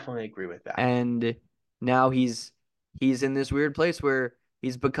would definitely agree with that. and now he's in this weird place where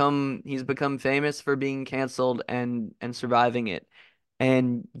he's become famous for being canceled and surviving it.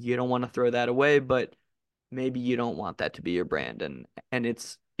 And you don't want to throw that away, but maybe you don't want that to be your brand and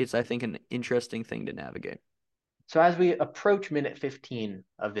it's I think an interesting thing to navigate. So as we approach minute 15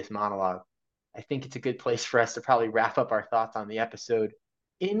 of this monologue, I think it's a good place for us to probably wrap up our thoughts on the episode.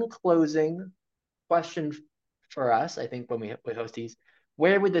 In closing, question for us, I think when we host these,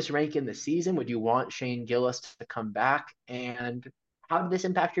 where would this rank in the season? Would you want Shane Gillis to come back? And how did this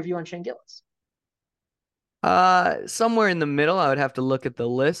impact your view on Shane Gillis? Somewhere in the middle, I would have to look at the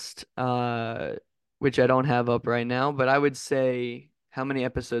list, which I don't have up right now, but I would say how many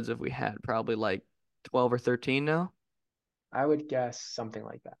episodes have we had? Probably like 12 or 13 now. I would guess something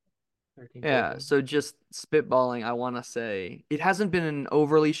like that. 13, Yeah, 14. so just spitballing, I want to say it hasn't been an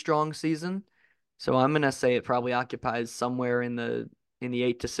overly strong season, so I'm gonna say it probably occupies somewhere in the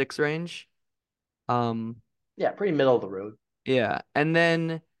 8 to 6 range. Um, Yeah, pretty middle of the road. yeah, and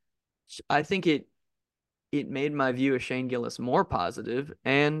then I think it made my view of Shane Gillis more positive,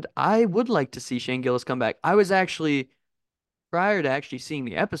 and I would like to see Shane Gillis come back. I was actually prior to actually seeing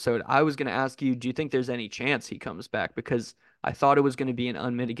the episode, I was going to ask you, do you think there's any chance he comes back? Because I thought it was going to be an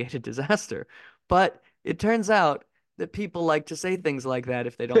unmitigated disaster. But it turns out that people like to say things like that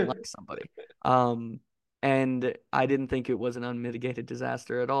if they don't like somebody. Um, and I didn't think it was an unmitigated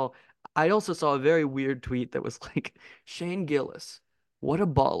disaster at all. I also saw a very weird tweet that was like, Shane Gillis, what a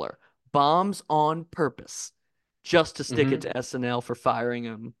baller. Bombs on purpose just to stick it Mm-hmm. to SNL for firing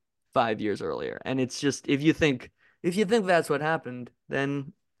him 5 years earlier. And it's just, if you think that's what happened,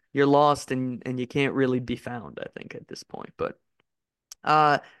 then you're lost and you can't really be found, I think, at this point. But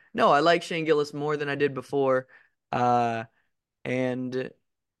uh no, I like Shane Gillis more than I did before. Uh and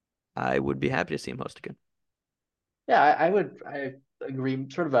I would be happy to see him host again. Yeah, I agree.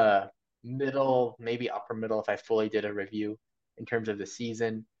 Sort of a middle, maybe upper middle if I fully did a review in terms of the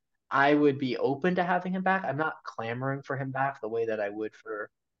season. I would be open to having him back. I'm not clamoring for him back the way that I would for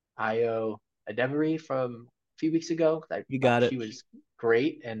Io Adevery from a few weeks ago because I You thought got she it. was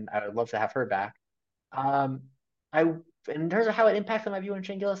great and I would love to have her back. Um, I in terms of how it impacted my view on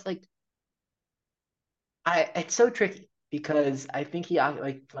Shane Gillis, like I it's so tricky because I think he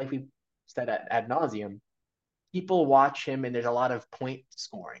like we said ad nauseum people watch him and there's a lot of point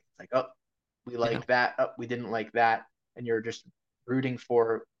scoring. It's like, oh, we Yeah. like that. Oh, we didn't like that. And you're just rooting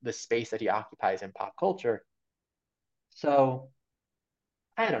for the space that he occupies in pop culture. So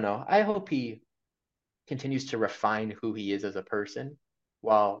I don't know. I hope he continues to refine who he is as a person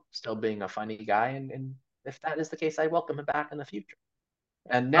while still being a funny guy. And if that is the case, I welcome him back in the future.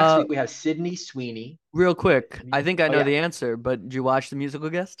 And next Uh week we have Sydney Sweeney. Real quick, I think I Oh know yeah, the answer, but did you watch The Musical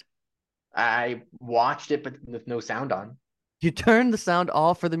Guest? I watched it, but with no sound on. You turned the sound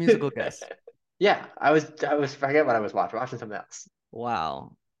off for The Musical Guest. Yeah, I was forget what I was watching something else.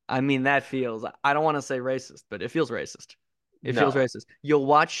 Wow. I mean, that feels, I don't want to say racist, but it feels racist. It feels No, racist. You'll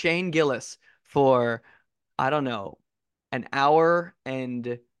watch Shane Gillis for, I don't know, an hour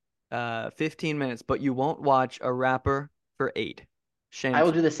and 15 minutes, but you won't watch a rapper for 8. I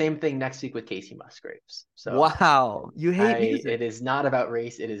will Shameful. do the same thing next week with Casey Musgraves. So Wow. You hate it music. is not about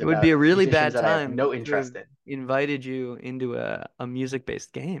race. It is It would be about a really musicians bad that I have time no to have interest in. invited you into a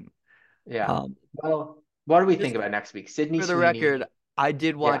music-based game. Yeah. Um, Well, what do we think just about next week? Sydney for the Sweeney. record, I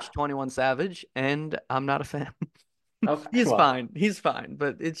did Yeah. watch 21 Savage, and I'm not a fan. Okay. He's Well, fine. He's fine,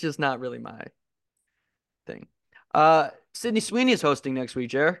 but it's just not really my thing. Sydney Sweeney is hosting next week,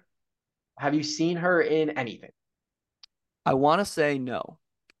 Jer. have you seen her in anything? I want to say no.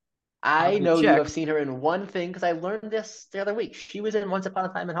 I I will know you have check. seen her in one thing because I learned this the other week. She was in Once Upon a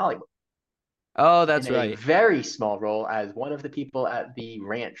Time in Hollywood Oh, in that's a right. very small role as one of the people at the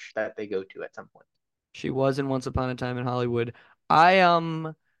ranch that they go to at some point. She was in Once Upon a Time in Hollywood. I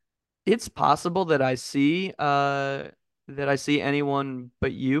it's possible that I see anyone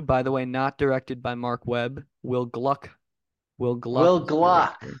but you. By the way, not directed by Mark Webb. Will Gluck. Will Gluck Will is the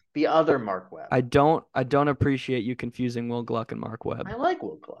Gluck, director. the other Mark Webb. I don't appreciate you confusing Will Gluck and Mark I Webb. like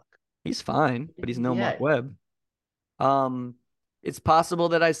Will Gluck. He's fine, but he's no Mark Yeah. Webb. Um, it's possible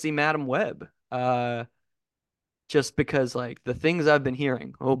that I see Madam Webb. Just because like the things I've been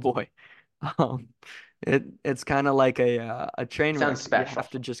hearing, oh boy. Um, it's kind of like a train wreck Sounds that you special. have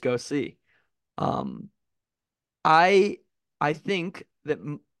to just go see. Um, I I think that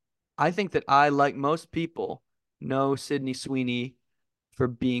I think that I, like most people, know Sydney Sweeney for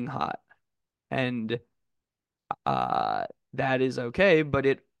being hot, and uh, that is okay. But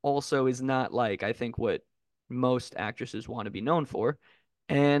it also is not like I think what most actresses want to be known for,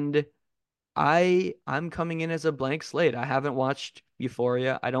 and I'm coming in as a blank slate. I haven't watched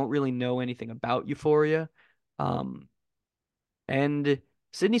Euphoria. I don't really know anything about Euphoria. Um, and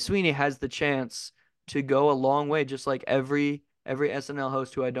Sydney Sweeney has the chance to go a long way, just like every SNL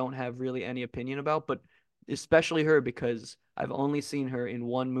host who I don't have really any opinion about, but especially her because I've only seen her in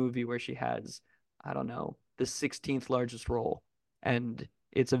one movie where she has, I don't know, the 16th largest role. And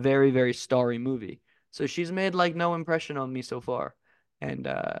it's a very, very starry movie. So she's made like no impression on me so far. And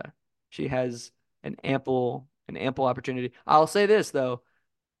she has an ample opportunity. I'll say this though.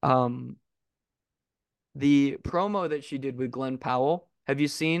 Um, the promo that she did with Glenn Powell. Have you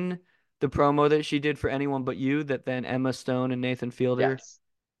seen the promo that she did for Anyone But You that then Emma Stone and Nathan Fielder? Yes.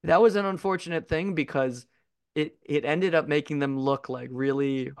 That was an unfortunate thing because it ended up making them look like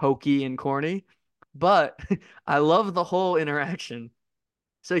really hokey and corny. But I love the whole interaction.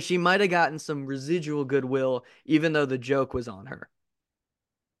 So she might have gotten some residual goodwill, even though the joke was on her.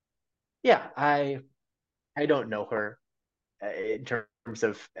 Yeah, I don't know her in terms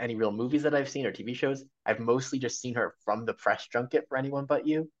of any real movies that I've seen or TV shows. I've mostly just seen her from the press junket for Anyone But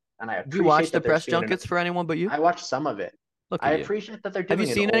You, and I Do you watch appreciate the that they're press doing an. junkets for Anyone But You? I watched some of it. Look I at you. appreciate that they're Have you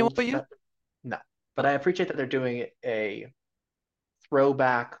doing an seen Anyone old But You? no, but I Oh, appreciate that they're doing a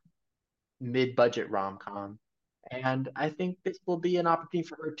throwback mid-budget rom-com, and I think this will be an opportunity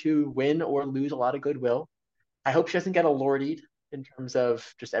for her to win or lose a lot of goodwill. I hope she doesn't get a lordied in terms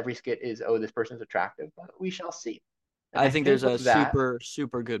of just every skit is, oh, this person's attractive, but we shall see. And I I think there's think a with that, super,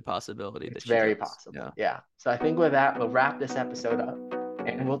 super good possibility it's that she very does. possible. Yeah. Yeah. So I think with that, we'll wrap this episode up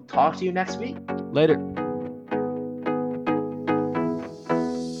and we'll talk to you next week. Later.